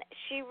gentlemen,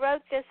 she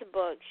wrote this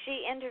book.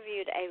 She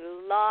interviewed a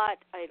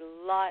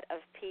lot of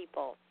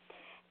people.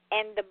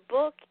 And the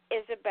book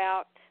is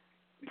about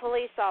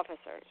police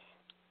officers.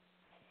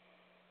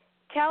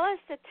 Tell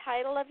us the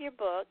title of your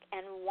book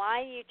and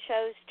why you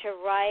chose to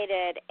write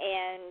it,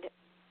 and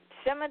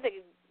some of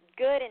the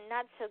good and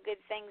not so good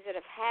things that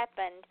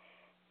happened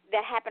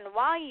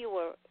while you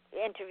were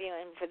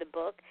interviewing for the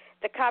book,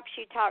 the cops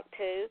you talked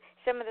to,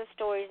 some of the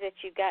stories that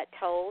you got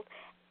told,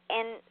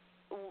 and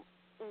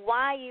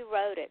why you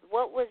wrote it.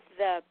 What was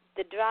the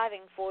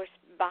driving force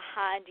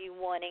behind you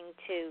wanting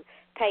to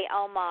pay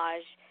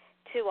homage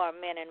to our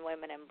men and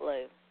women in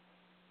blue?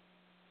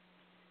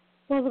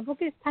 Well, the book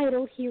is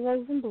titled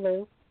Heroes in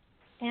Blue,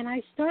 and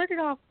I started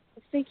off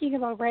thinking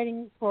about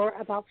writing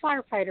about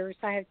firefighters.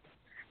 I have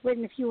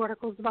written a few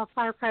articles about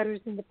firefighters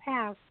in the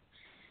past,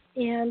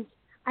 and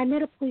I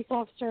met a police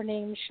officer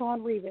named Sean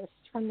Revis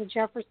from the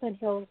Jefferson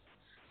Hills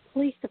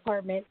Police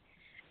Department,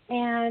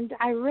 and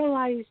I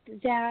realized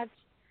that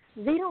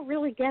they don't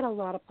really get a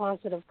lot of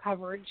positive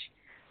coverage.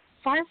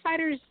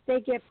 Firefighters, they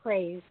get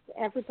praised.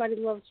 Everybody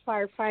loves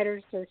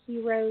firefighters. They're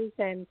heroes,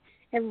 and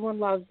everyone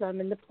loves them.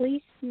 And the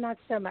police, not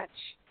so much.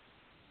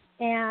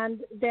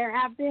 And there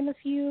have been a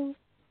few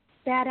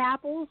bad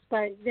apples,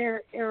 but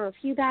there are a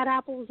few bad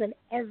apples in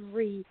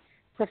every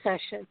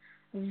profession.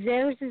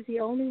 Theirs is the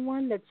only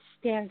one that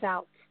stands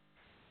out.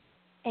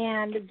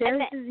 And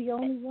theirs is the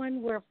only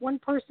one where if one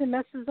person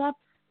messes up,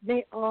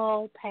 they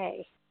all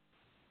pay.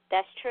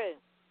 That's true.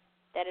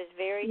 That is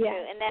very true.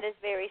 And that is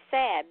very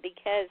sad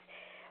because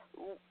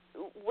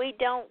we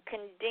don't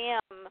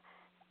condemn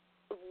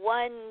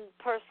one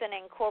person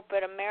in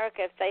corporate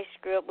America if they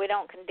screw up. We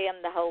don't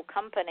condemn the whole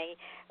company.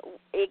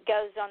 It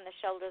goes on the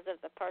shoulders of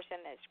the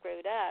person that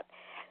screwed up.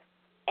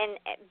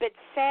 But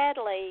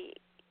sadly,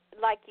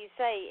 like you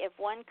say, if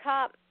one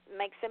cop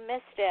makes a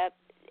misstep,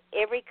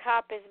 every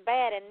cop is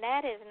bad, and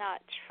that is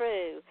not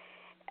true.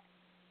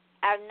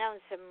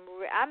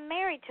 I'm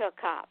married to a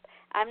cop.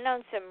 I've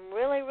known some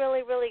really,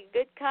 really, really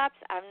good cops.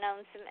 I've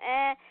known some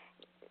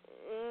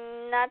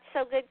not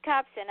so good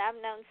cops, and I've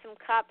known some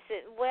cops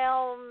that,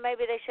 well,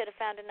 maybe they should have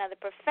found another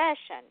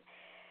profession.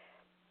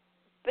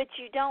 But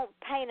you don't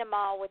paint them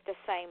all with the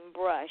same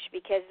brush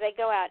because they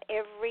go out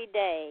every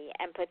day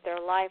and put their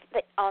life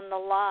on the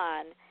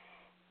line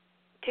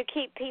to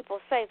keep people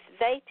safe.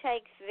 They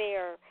take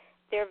their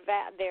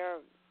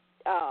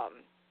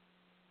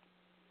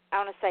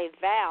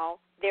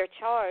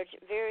charge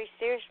very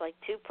seriously,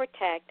 to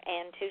protect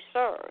and to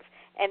serve.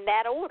 In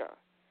that order.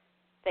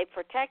 They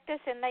protect us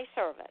and they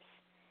serve us.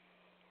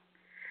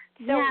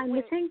 So and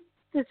the thing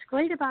that's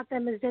great about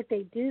them is that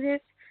they do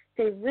this,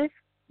 they risk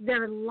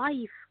their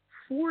life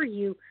for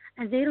you,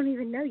 and they don't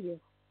even know you.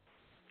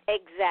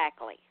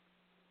 Exactly.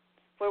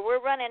 Where we're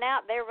running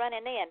out, they're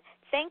running in.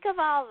 Think of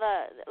all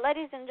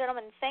ladies and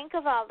gentlemen, think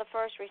of all the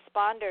first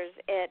responders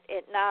at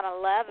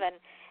 9/11,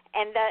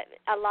 and that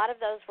a lot of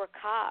those were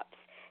cops.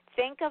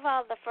 Think of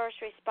all the first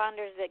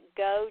responders that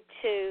go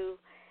to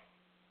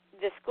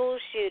the school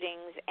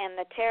shootings and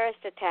the terrorist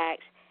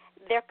attacks.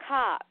 They're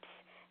cops.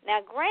 Now,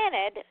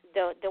 granted,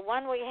 the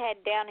one we had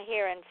down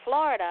here in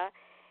Florida,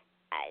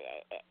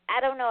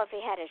 I don't know if he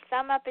had his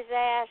thumb up his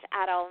ass.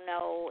 I don't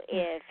know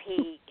if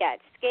he got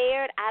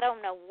scared. I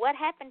don't know what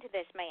happened to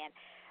this man.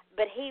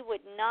 But he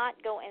would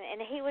not go in,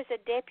 and he was a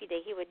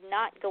deputy. He would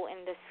not go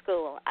into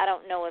school. I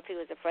don't know if he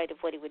was afraid of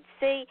what he would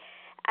see.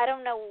 I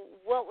don't know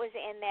what was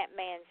in that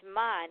man's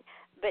mind,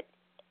 but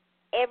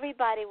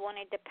everybody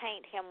wanted to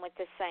paint him with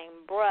the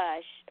same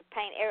brush,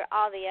 paint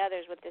all the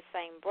others with the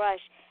same brush,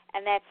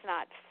 and that's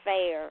not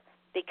fair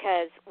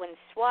because when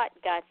SWAT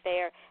got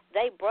there,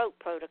 they broke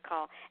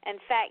protocol. In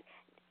fact,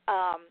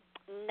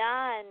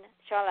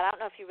 Charlotte, I don't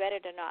know if you read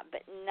it or not,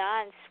 but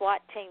 9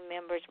 SWAT team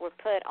members were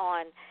put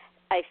on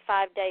a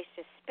 5-day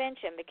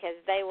suspension because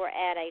they were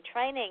at a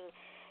training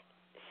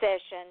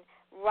session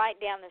right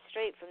down the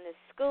street from the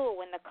school.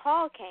 When the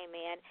call came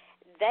in,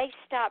 they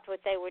stopped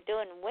what they were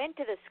doing, went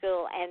to the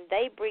school, and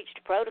they breached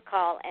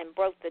protocol and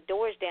broke the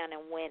doors down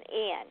and went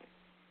in.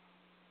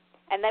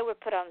 And they were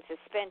put on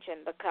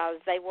suspension because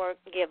they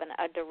weren't given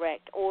a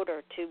direct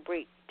order to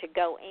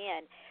go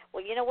in.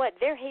 Well, you know what?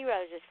 They're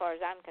heroes as far as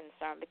I'm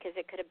concerned because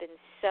it could have been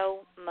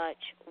so much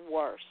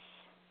worse.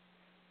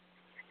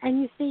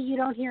 And you see, you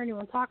don't hear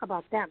anyone talk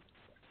about them.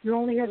 You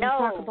only hear them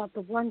talk about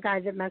the one guy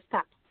that messed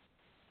up.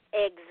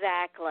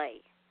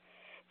 Exactly.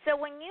 So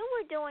when you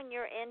were doing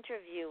your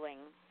interviewing,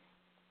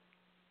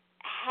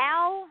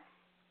 how,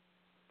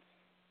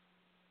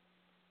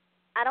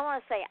 I don't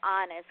want to say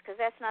honest because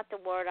that's not the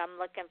word I'm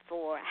looking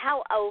for,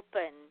 how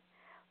open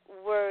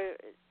were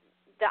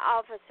the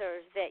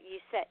officers that you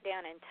sat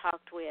down and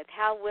talked with?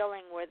 How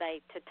willing were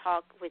they to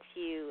talk with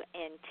you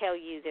and tell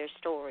you their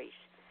stories?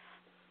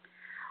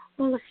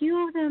 Well, a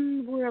few of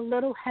them were a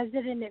little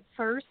hesitant at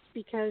first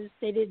because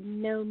they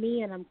didn't know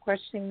me and I'm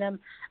questioning them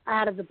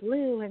out of the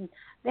blue, and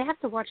they have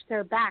to watch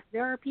their back.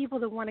 There are people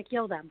that want to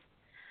kill them.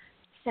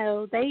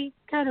 So they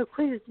kind of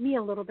quizzed me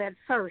a little bit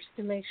first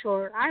to make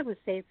sure I was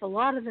safe. A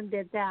lot of them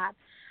did that.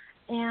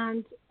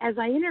 And as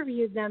I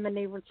interviewed them and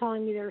they were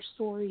telling me their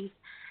stories,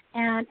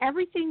 and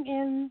everything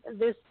in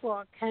this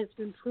book has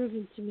been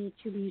proven to me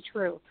to be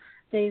true.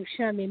 They've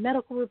shown me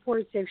medical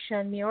reports. They've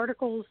shown me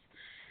articles.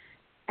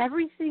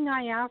 Everything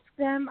I asked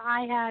them,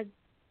 I had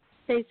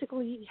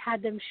basically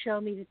had them show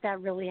me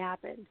that really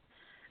happened.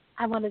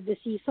 I wanted to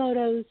see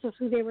photos of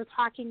who they were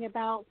talking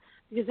about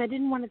because I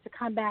didn't want it to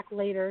come back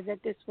later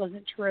that this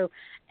wasn't true.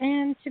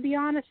 And to be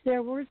honest,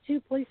 there were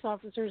 2 police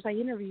officers I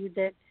interviewed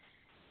that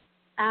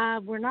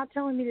were not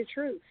telling me the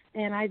truth,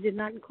 and I did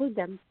not include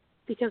them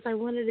because I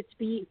wanted it to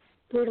be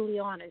brutally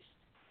honest.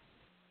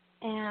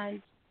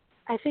 And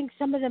I think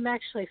some of them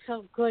actually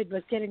felt good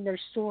with getting their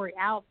story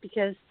out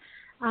because,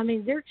 I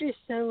mean, they're just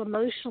so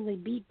emotionally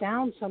beat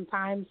down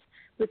sometimes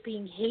with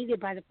being hated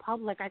by the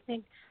public. I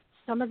think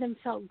some of them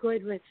felt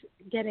good with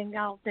getting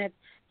out that,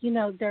 you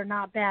know, they're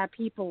not bad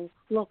people.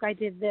 Look, I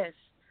did this.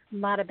 I'm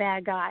not a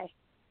bad guy.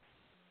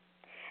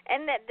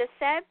 And that the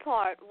sad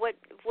part, what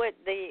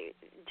the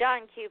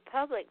John Q.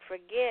 public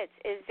forgets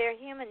is they're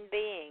human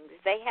beings.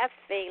 They have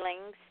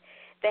feelings.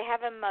 They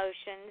have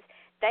emotions.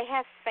 They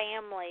have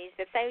families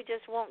that they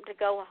just want to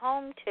go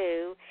home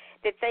to,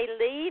 that they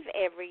leave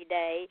every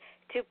day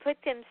to put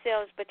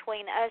themselves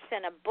between us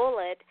and a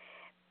bullet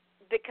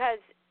because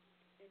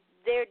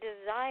their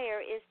desire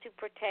is to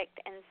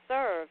protect and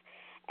serve.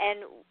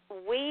 And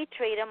we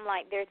treat them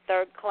like they're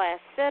third-class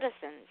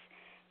citizens.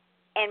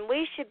 And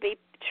we should be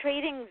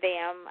treating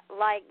them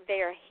like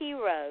they're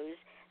heroes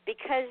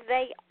because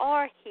they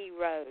are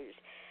heroes.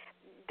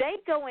 They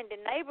go into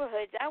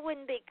neighborhoods I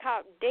wouldn't be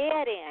caught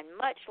dead in,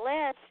 much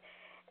less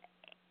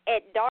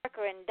at dark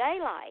or in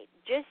daylight,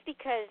 just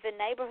because the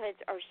neighborhoods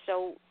are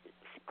so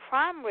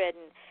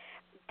crime-ridden.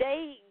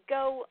 They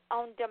go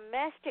on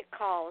domestic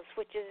calls,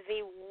 which is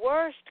the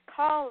worst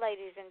call,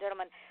 ladies and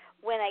gentlemen.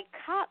 When a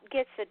cop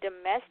gets a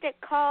domestic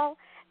call,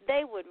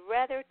 they would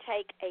rather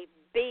take a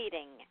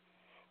beating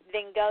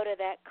than go to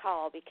that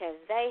call because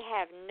they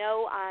have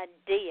no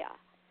idea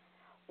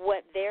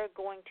what they're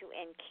going to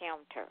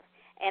encounter.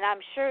 And I'm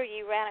sure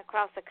you ran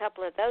across a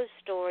couple of those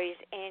stories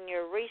in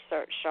your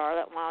research,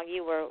 Charlotte, while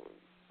you were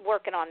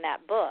working on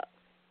that book.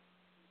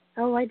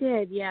 Oh, I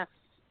did, yes.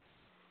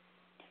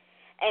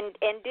 And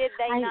did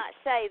they not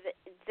say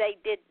that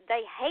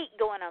they hate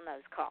going on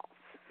those calls?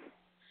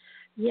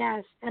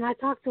 Yes, and I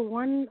talked to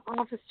one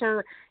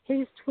officer.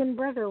 His twin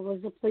brother was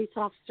a police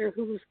officer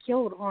who was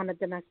killed on a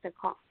domestic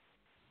call.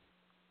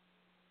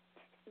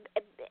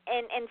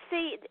 And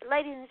see,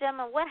 ladies and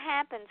gentlemen, what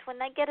happens when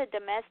they get a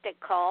domestic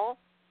call?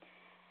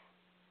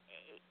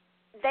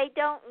 They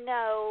don't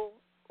know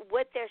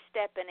what they're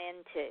stepping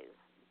into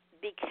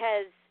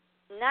because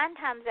 9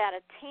 times out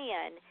of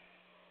 10,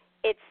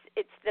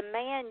 it's the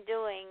man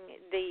doing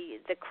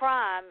the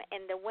crime,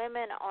 and the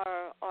women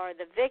are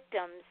the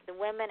victims, the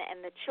women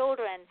and the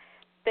children.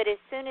 But as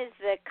soon as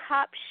the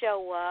cops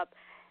show up,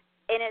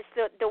 and it's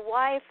the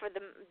wife or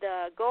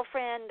the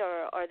girlfriend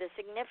or the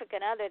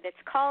significant other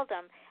that's called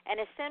them, and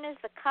as soon as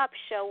the cops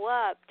show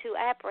up to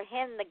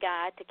apprehend the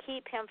guy to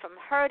keep him from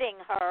hurting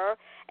her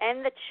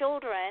and the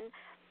children,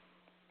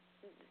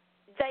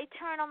 they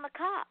turn on the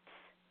cops.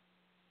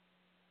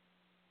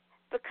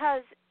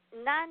 Because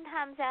 9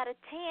 times out of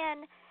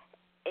 10,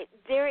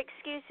 their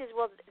excuse is,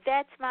 well,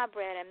 that's my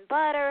bread and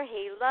butter.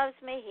 He loves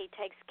me. He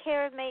takes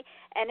care of me.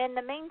 And in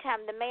the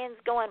meantime, the man's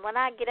going, when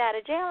I get out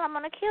of jail, I'm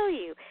going to kill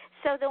you.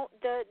 So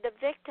the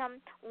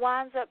victim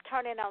winds up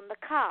turning on the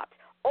cops.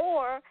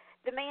 Or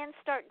the man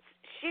starts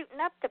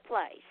shooting up the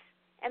place,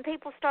 and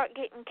people start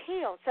getting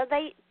killed. So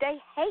they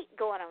hate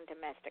going on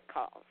domestic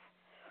calls.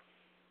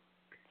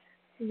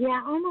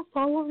 Yeah, almost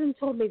all of them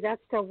told me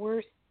that's their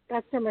worst,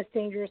 that's their most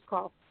dangerous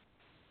call.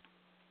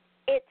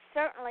 It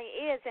certainly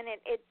is, and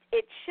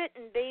it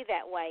shouldn't be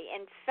that way.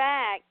 In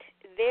fact,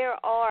 there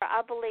are,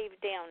 I believe,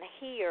 down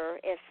here,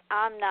 if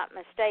I'm not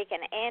mistaken,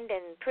 and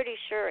pretty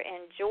sure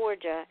in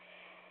Georgia,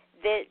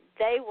 that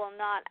they will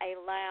not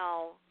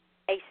allow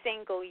a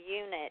single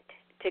unit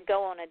to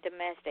go on a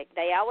domestic.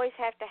 They always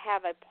have to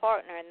have a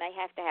partner, and they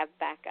have to have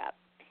backup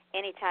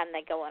anytime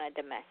they go on a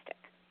domestic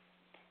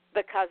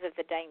because of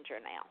the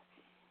danger now.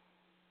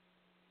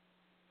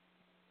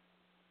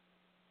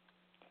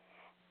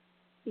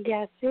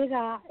 Yes,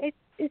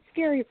 it's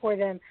scary for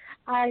them.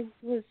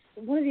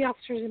 One of the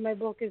officers in my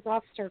book is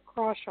Officer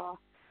Crawshaw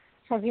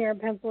from here in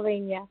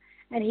Pennsylvania,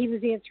 and he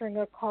was answering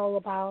a call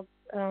about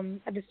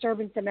a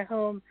disturbance in a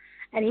home,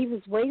 and he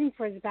was waiting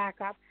for his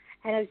backup.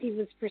 And as he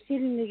was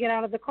proceeding to get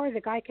out of the car,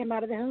 the guy came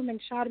out of the home and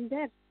shot him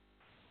dead.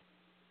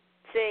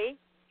 See?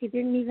 He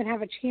didn't even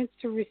have a chance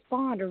to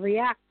respond or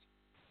react.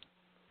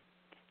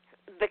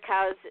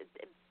 Because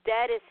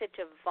that is such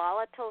a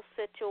volatile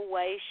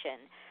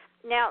situation.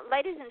 Now,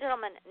 ladies and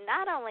gentlemen,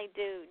 not only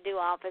do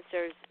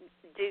officers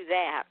do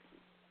that,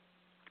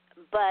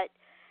 but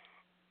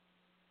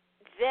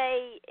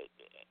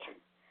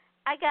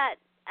I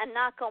got a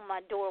knock on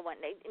my door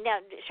one day.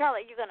 Now,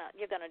 Charlotte, you're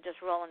gonna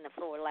just roll on the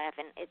floor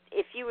laughing.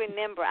 If you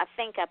remember, I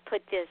think I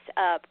put this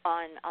up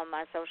on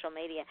my social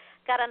media.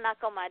 Got a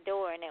knock on my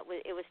door, and it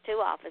was 2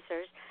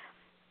 officers,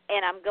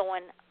 and I'm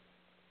going,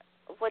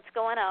 what's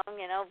going on?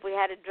 You know, we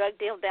had a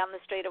drug deal down the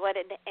street or what?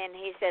 And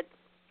he said,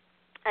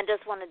 I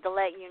just wanted to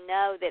let you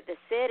know that the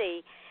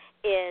city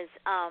is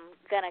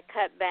going to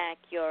cut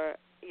back your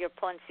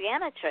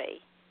poinciana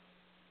tree.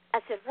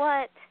 I said,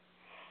 what?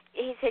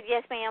 He said,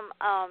 yes, ma'am,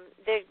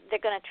 they're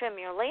going to trim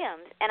your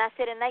limbs. And I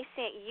said, and they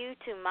sent you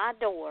to my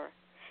door,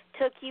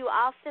 took you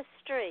off the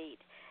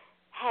street,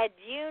 had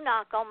you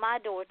knock on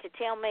my door to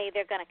tell me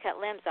they're going to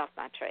cut limbs off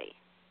my tree.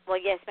 Well,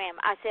 yes, ma'am.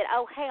 I said,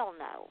 oh, hell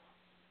no.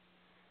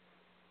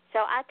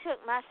 So I took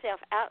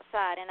myself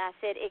outside, and I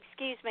said,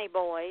 excuse me,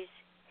 boys.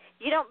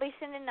 You don't be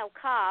sending no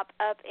cop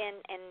up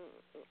and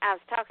I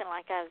was talking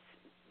like I was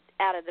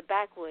out of the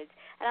backwoods.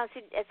 And I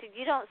said,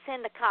 you don't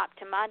send a cop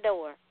to my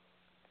door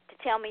to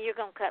tell me you're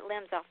going to cut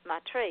limbs off my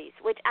trees,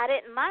 which I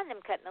didn't mind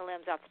them cutting the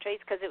limbs off the trees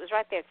because it was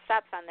right there at the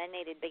stop sign they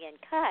needed being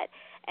cut.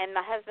 And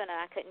my husband and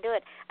I couldn't do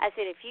it. I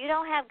said, if you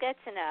don't have guts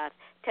enough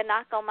to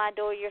knock on my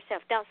door yourself,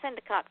 don't send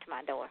a cop to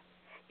my door.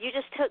 You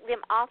just took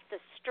them off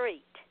the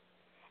street.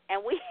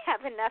 And we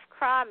have enough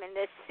crime in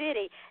this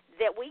city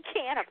that we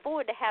can't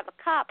afford to have a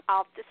cop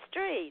off the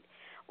street.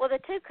 Well, the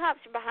two cops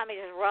are behind me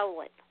just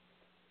rolling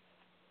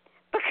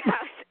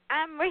because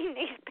I'm reading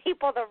these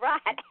people the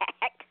riot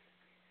act.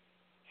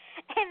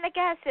 And the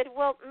guy said,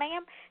 well,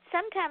 ma'am,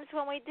 sometimes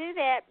when we do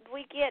that,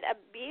 we get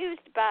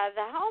abused by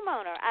the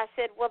homeowner. I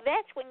said, well,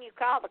 that's when you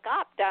call the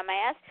cop,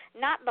 dumbass,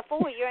 not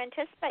before you're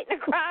anticipating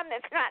a crime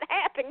that's not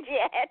happened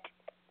yet.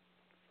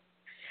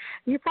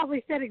 You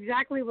probably said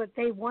exactly what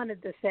they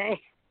wanted to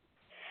say.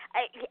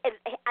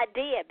 I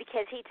did,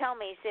 because he told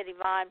me, he said,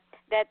 Yvonne,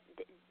 that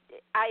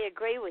I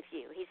agree with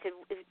you. He said,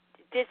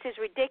 this is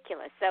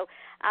ridiculous. So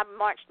I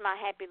marched my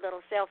happy little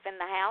self in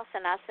the house,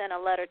 and I sent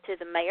a letter to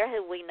the mayor,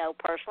 who we know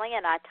personally,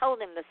 and I told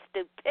him the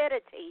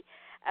stupidity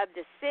of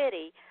the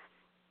city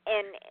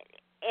and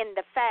in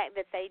the fact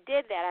that they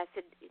did that. I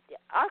said,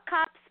 our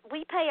cops,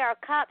 we pay our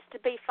cops to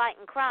be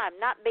fighting crime,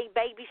 not be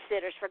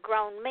babysitters for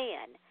grown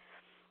men.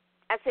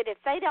 I said, if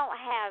they don't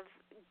have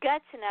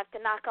guts enough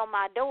to knock on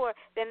my door,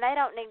 then they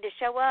don't need to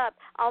show up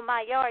on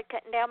my yard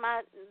cutting down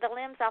the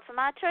limbs off of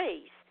my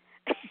trees.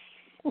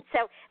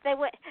 So they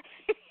went.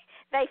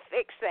 They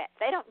fixed that.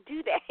 They don't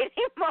do that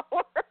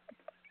anymore.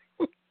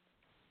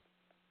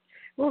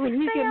 Well, when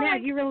you get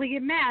mad, you really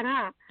get mad,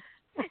 huh?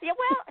 Yeah.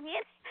 Well,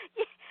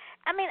 yeah.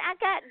 I mean,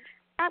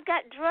 I've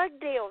got drug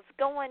deals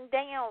going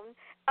down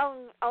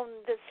on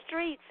the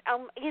streets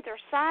on either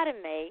side of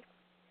me.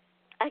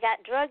 I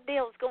got drug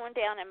deals going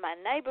down in my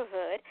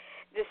neighborhood.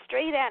 The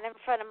street out in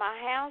front of my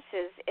house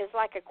is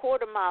like a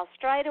quarter-mile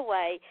straight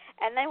away,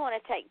 and they want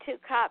to take two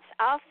cops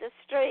off the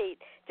street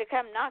to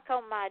come knock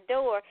on my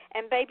door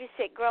and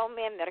babysit grown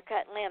men that are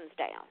cutting limbs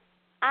down.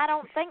 I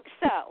don't think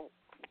so.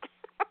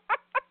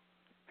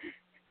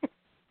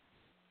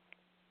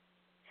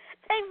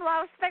 They've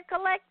lost their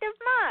collective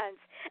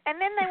minds.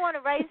 And then they want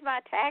to raise my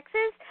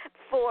taxes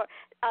for,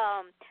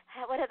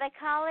 what do they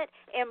call it,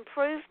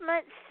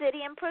 improvements,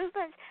 city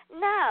improvements?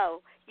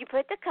 No. You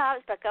put the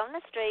cops back on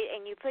the street,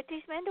 and you put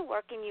these men to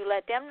work, and you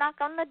let them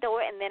knock on the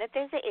door, and then if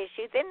there's an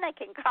issue, then they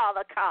can call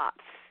the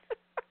cops.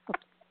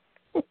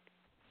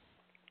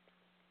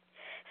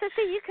 So,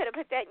 see, you could have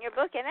put that in your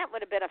book, and that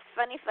would have been a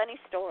funny, funny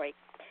story.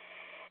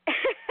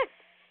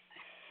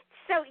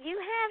 So you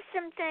have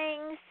some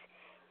things.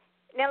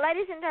 Now,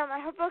 ladies and gentlemen,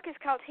 her book is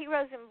called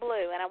Heroes in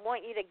Blue, and I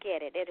want you to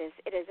get it. It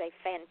is a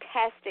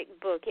fantastic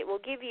book. It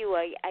will give you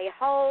a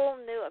whole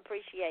new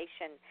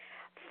appreciation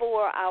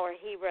for our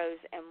heroes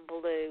in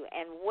blue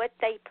and what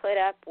they put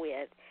up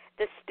with,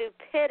 the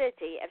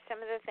stupidity of some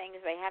of the things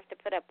they have to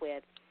put up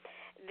with,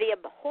 the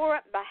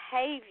abhorrent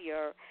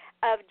behavior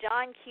of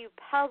John Q.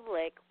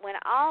 Public when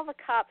all the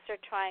cops are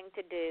trying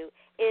to do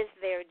is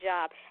their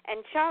job.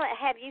 And, Charlotte,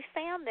 have you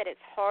found that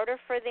it's harder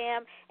for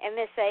them in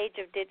this age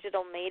of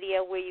digital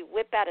media where you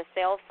whip out a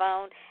cell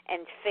phone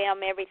and film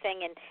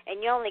everything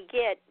and you only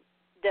get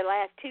the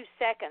last 2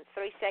 seconds,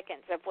 3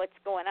 seconds of what's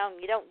going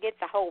on? You don't get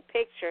the whole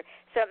picture,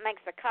 so it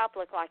makes the cop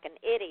look like an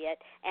idiot,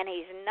 and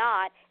he's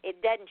not. It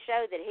doesn't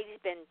show that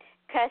he's been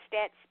cussed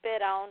at,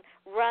 spit on,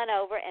 run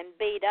over, and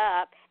beat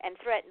up and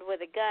threatened with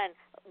a gun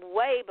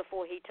way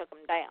before he took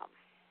them down.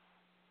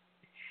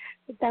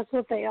 That's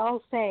what they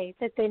all say,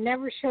 that they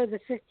never show the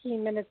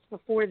 15 minutes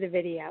before the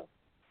video,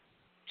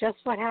 just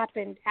what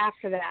happened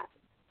after that.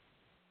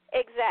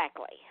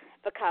 Exactly,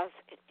 because,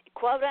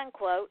 quote,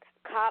 unquote,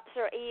 cops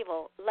are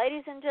evil.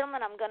 Ladies and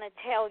gentlemen, I'm going to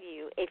tell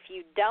you, if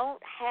you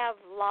don't have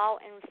law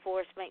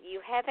enforcement,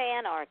 you have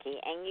anarchy,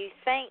 and you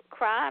think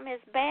crime is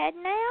bad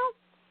now,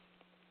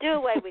 do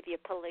away with your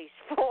police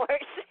force.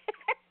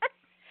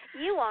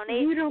 You won't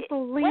even. You don't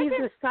believe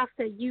the stuff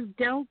that you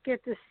don't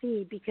get to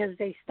see because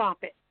they stop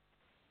it.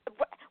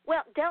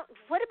 Well,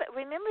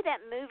 remember that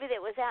movie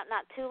that was out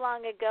not too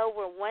long ago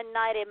where one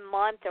night a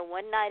month or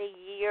one night a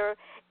year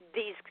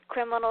these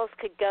criminals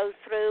could go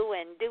through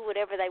and do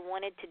whatever they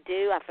wanted to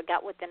do? I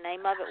forgot what the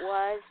name of it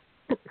was.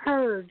 The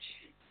Purge.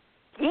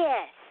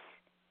 Yes.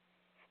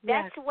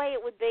 That's Yes. the way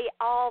it would be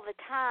all the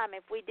time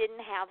if we didn't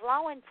have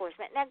law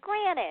enforcement. Now,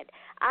 granted,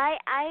 I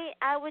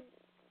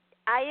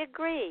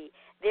agree.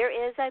 There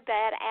is a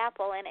bad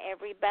apple in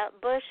every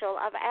bushel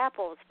of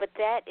apples, but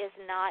that is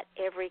not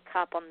every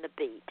cop on the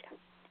beat.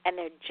 And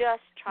they're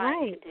just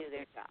trying to do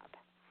their job.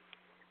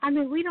 I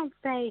mean, we don't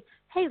say,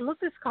 hey, look,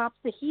 this cop's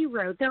the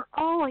hero. They're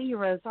all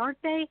heroes,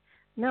 aren't they?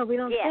 No, we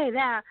don't say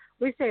that.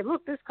 We say,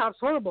 look, this cop's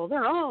horrible.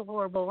 They're all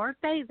horrible,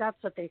 aren't they? That's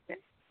what they say.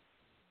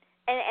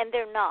 And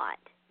they're not.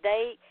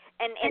 They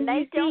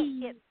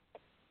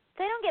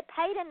don't get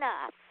paid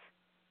enough.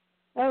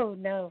 Oh,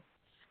 no.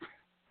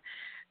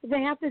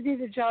 They have to do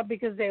the job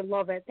because they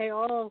love it. They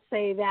all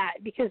say that.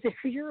 Because if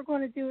you're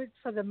going to do it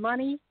for the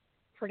money,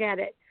 forget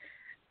it.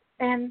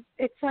 And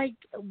it's like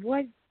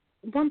one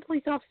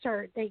police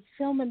officer, they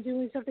film him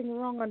doing something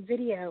wrong on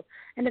video,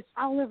 and it's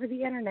all over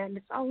the internet, and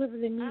it's all over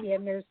the media,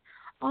 and there's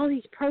all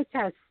these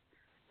protests.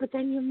 But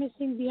then you're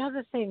missing the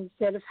other things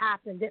that have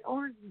happened that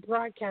aren't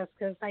broadcast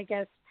because I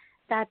guess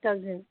that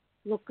doesn't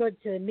look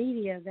good to the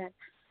media.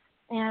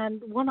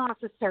 And one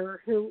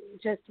officer who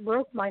just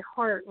broke my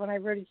heart when I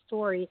read his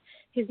story,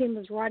 his name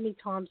was Rodney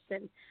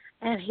Thompson,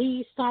 and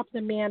he stopped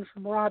the man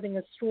from robbing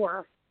a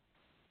store.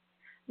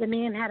 The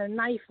man had a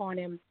knife on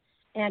him,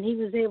 and he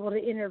was able to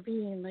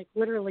intervene, like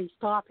literally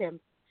stop him,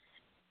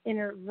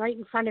 right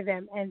in front of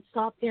him, and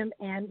stop him.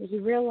 And he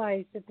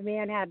realized that the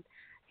man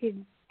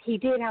he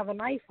did have a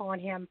knife on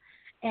him,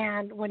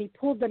 and when he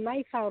pulled the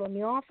knife out on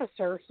the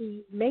officer,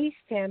 he maced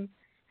him,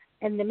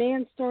 and the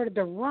man started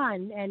to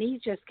run, and he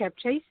just kept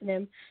chasing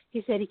him.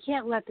 He said he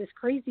can't let this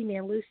crazy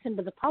man loose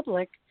into the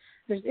public.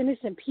 There's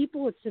innocent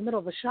people. It's the middle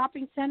of a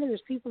shopping center.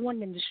 There's people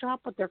wanting to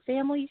shop with their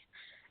families,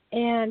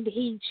 and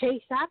he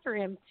chased after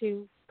him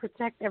to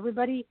protect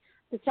everybody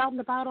that's out and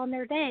about on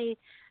their day.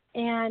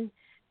 And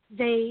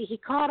he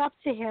caught up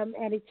to him,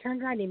 and he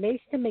turned around, he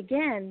maced him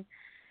again,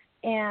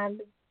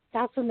 and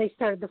that's when they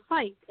started the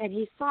fight. And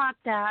he thought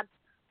that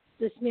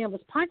this man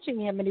was punching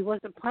him, and he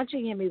wasn't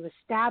punching him, he was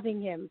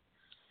stabbing him.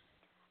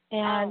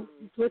 And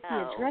with the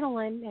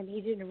adrenaline, and he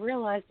didn't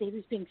realize that he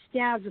was being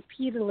stabbed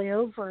repeatedly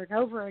over and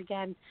over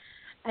again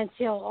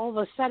until all of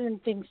a sudden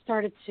things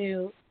started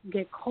to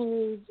get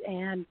cold,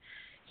 and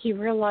he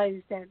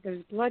realized that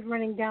there's blood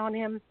running down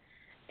him,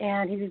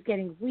 and he was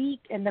getting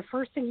weak. And the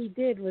first thing he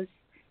did was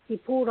he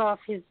pulled off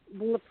his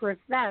bulletproof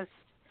vest,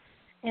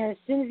 and as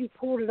soon as he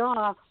pulled it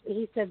off,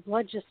 he said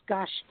blood just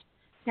gushed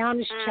down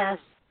his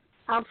chest,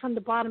 out from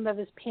the bottom of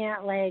his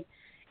pant leg,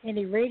 and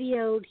he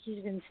radioed,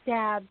 he's been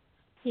stabbed,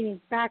 he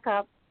needs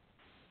backup.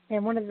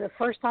 And one of the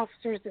first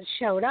officers that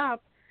showed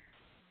up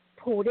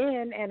pulled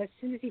in, and as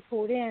soon as he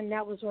pulled in,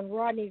 that was when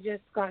Rodney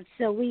just got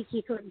so weak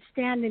he couldn't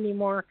stand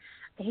anymore,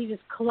 and he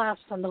just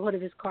collapsed on the hood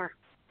of his car.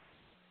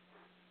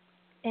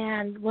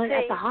 And when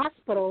at the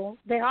hospital,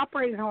 they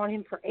operated on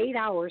him for 8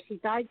 hours. He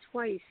died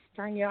twice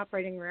during the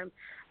operating room.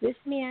 This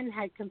man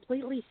had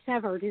completely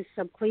severed his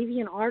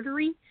subclavian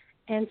artery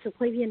and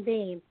subclavian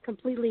vein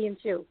completely in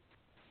two.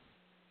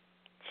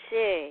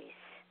 Jeez.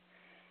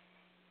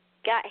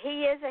 God,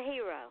 he is a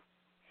hero.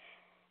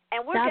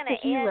 And we're going to end.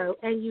 That's a hero,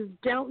 and you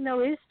don't know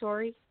his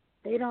story.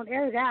 They don't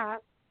air that.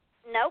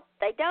 Nope,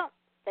 they don't.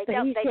 They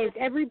don't. He saved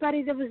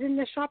everybody that was in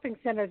the shopping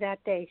center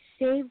that day,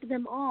 saved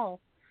them all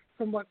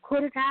from what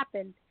could have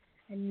happened,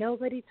 and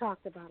nobody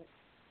talked about it.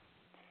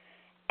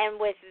 And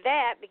with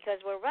that, because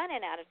we're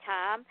running out of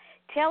time,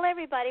 tell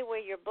everybody where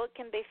your book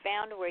can be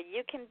found, where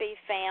you can be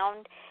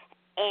found,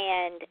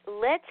 and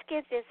let's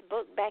get this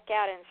book back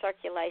out in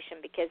circulation,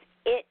 because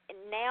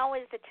now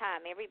is the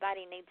time.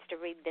 Everybody needs to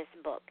read this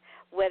book.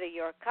 Whether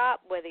you're a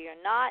cop, whether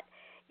you're not,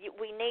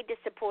 we need to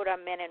support our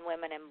men and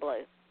women in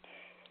blue.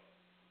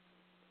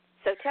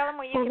 So tell them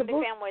where you can be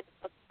found, where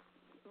the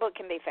book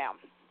can be found.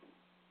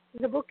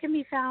 The book can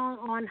be found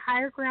on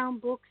Higher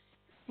Ground Books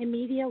and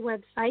Media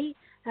website.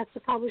 That's the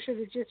publisher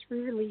that just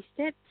re-released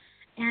it.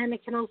 And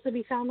it can also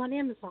be found on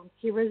Amazon,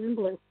 Heroes in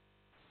Blue.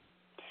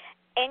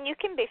 And you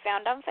can be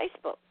found on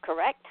Facebook,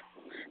 correct?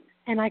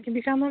 And I can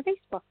be found on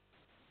Facebook.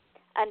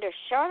 Under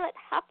Charlotte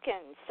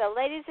Hopkins. So,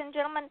 ladies and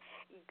gentlemen,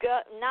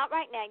 go, not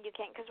right now, you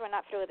can't because we're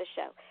not through with the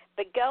show,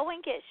 but go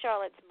and get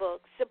Charlotte's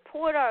book.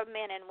 Support our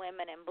men and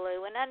women in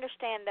blue, and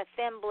understand the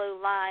thin blue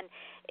line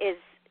is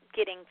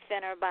getting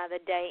thinner by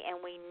the day,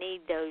 and we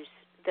need those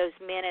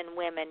men and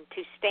women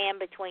to stand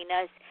between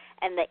us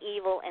and the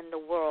evil in the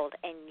world.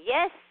 And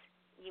yes,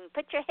 you can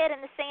put your head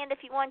in the sand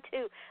if you want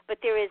to, but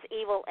there is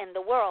evil in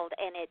the world,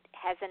 and it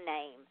has a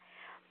name.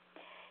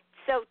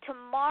 So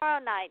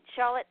tomorrow night,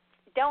 Charlotte,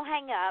 don't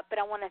hang up, but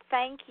I want to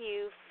thank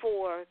you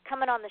for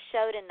coming on the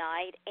show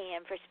tonight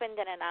and for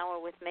spending an hour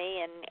with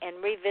me and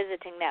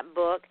revisiting that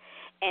book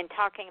and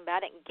talking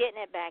about it and getting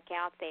it back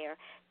out there.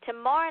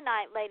 Tomorrow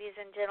night, ladies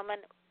and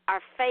gentlemen, our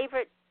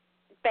favorite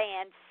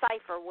band,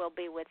 Cypher, will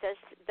be with us.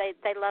 They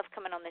love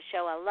coming on the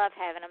show. I love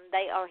having them.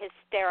 They are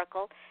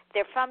hysterical.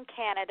 They're from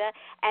Canada,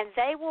 and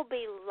they will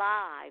be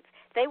live.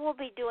 They will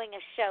be doing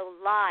a show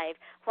live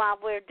while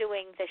we're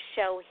doing the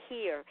show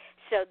here.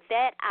 So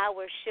that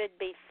hour should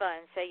be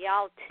fun. So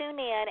y'all tune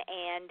in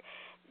and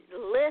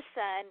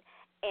listen,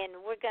 and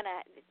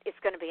it's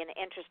gonna be an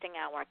interesting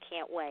hour. I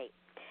can't wait.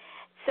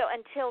 So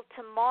until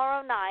tomorrow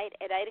night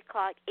at 8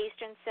 o'clock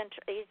Eastern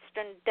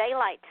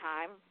Daylight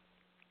Time,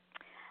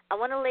 I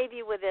want to leave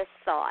you with this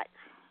thought.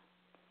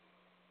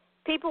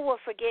 People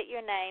will forget your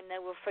name. They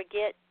will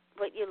forget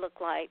what you look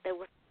like. They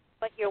will forget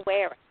what you're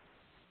wearing.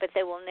 But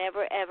they will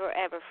never, ever,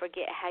 ever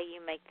forget how you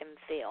make them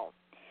feel.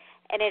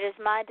 And it is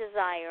my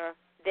desire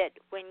that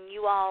when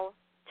you all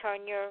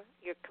turn your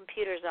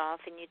computers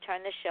off and you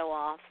turn the show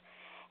off,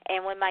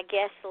 and when my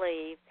guests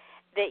leave,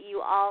 that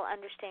you all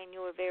understand you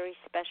are very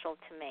special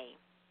to me.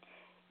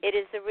 It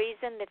is the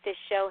reason that this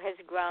show has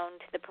grown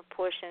to the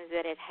proportions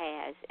that it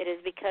has. It is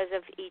because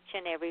of each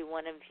and every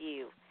one of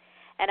you.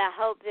 And I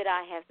hope that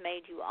I have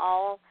made you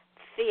all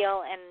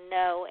feel and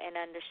know and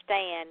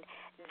understand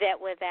that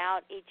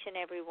without each and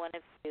every one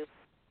of you,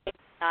 we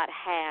could not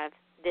have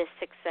this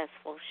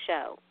successful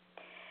show.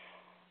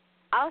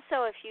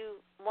 Also, if you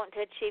want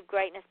to achieve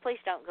greatness,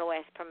 please don't go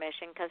ask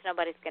permission, because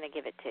nobody's going to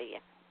give it to you.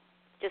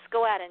 Just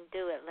go out and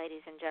do it, ladies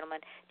and gentlemen.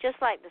 Just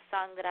like the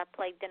song that I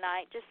played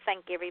tonight, just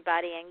thank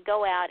everybody and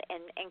go out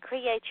and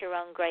create your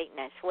own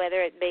greatness,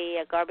 whether it be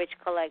a garbage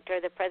collector,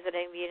 the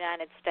President of the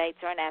United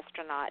States, or an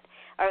astronaut,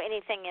 or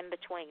anything in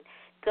between.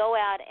 Go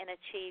out and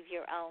achieve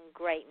your own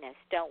greatness.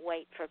 Don't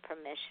wait for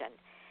permission.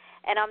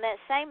 And on that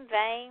same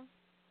vein,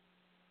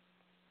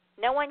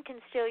 no one can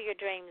steal your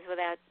dreams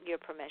without your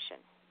permission.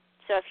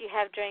 So if you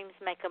have dreams,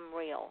 make them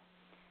real.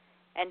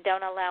 And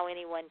don't allow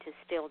anyone to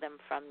steal them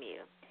from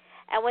you.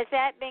 And with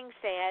that being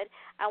said,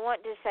 I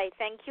want to say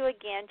thank you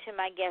again to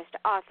my guest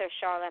author,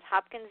 Charlotte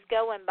Hopkins.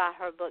 Go and buy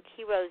her book,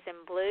 Heroes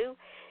in Blue.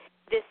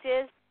 This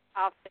is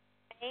Off the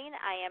Chain.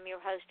 I am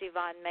your host,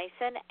 Yvonne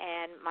Mason,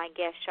 and my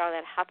guest,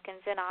 Charlotte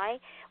Hopkins, and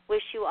I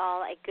wish you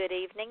all a good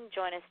evening.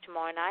 Join us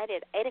tomorrow night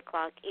at 8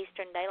 o'clock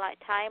Eastern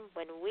Daylight Time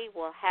when we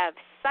will have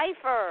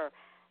Cypher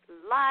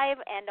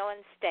live and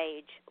on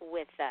stage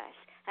with us.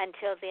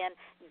 Until then,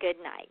 good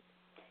night.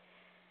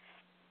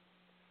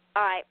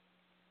 All right,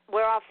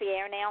 we're off the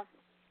air now,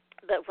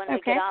 but when we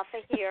get off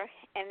of here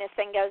and this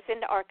thing goes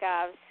into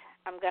archives,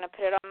 I'm going to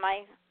put it on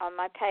my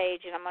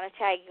page, and I'm going to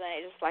tag you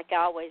in it just like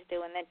I always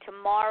do. And then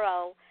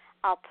tomorrow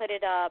I'll put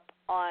it up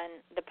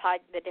on the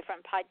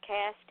different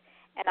podcast,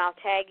 and I'll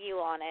tag you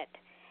on it.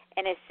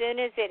 And as soon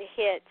as it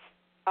hits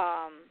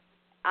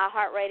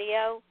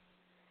iHeartRadio,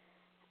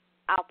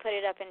 I'll put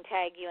it up and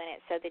tag you in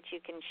it so that you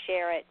can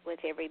share it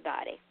with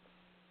everybody.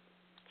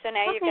 So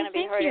now you're going to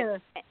be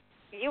heard.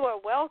 You are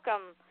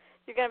welcome.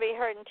 You're going to be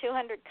heard in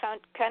 200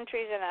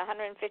 countries and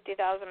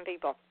 150,000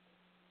 people.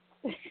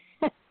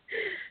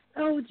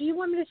 Oh, do you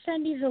want me to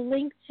send you the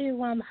link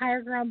to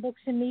Higher Ground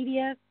Books and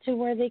Media to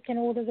where they can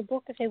order the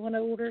book if they want to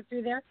order it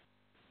through there?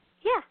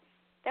 Yeah,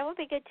 that would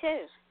be good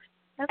too.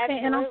 Okay,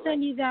 Absolutely. And I'll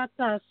send you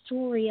that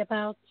story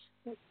about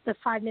the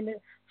 5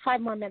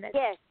 more minutes.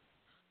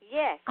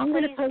 Yes, I'm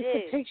going to post do.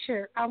 a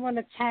picture. I want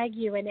to tag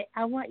you in it.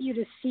 I want you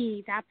to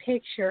see that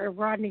picture of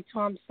Rodney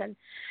Thompson.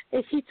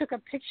 If he took a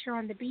picture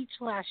on the beach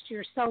last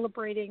year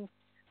celebrating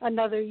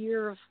another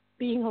year of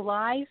being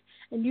alive,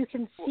 and you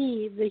can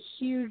see the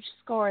huge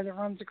scar that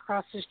runs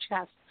across his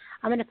chest.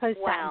 I'm going to post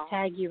that and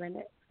tag you in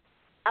it.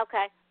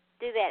 Okay,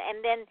 do that.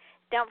 And then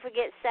don't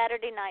forget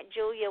Saturday night,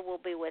 Julia will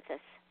be with us.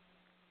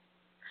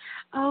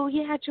 Oh,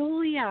 yeah,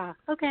 Julia.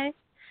 Okay.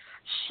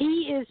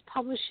 She is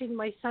publishing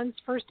my son's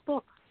first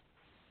book.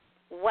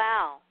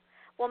 Wow.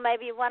 Well,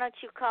 maybe why don't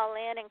you call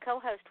in and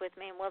co-host with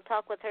me, and we'll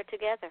talk with her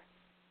together.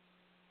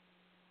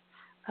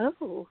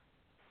 Oh,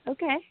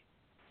 okay.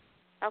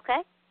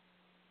 Okay?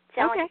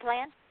 Sound like a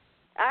plan?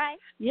 All right.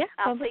 Yeah,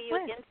 I'll see you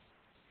again.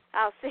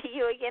 I'll see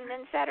you again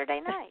then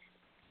Saturday night.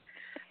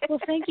 Well,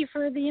 thank you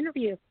for the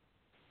interview.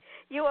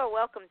 You are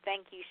welcome.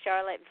 Thank you,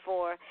 Charlotte,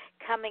 for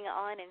coming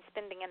on and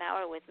spending an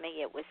hour with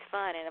me. It was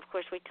fun. And, of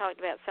course, we talked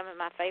about some of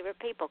my favorite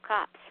people,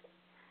 cops.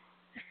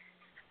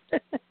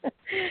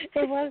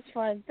 It was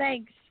fun.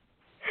 Thanks.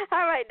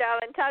 All right,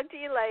 darling. Talk to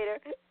you later.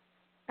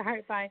 All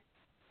right, bye.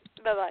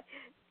 Bye-bye.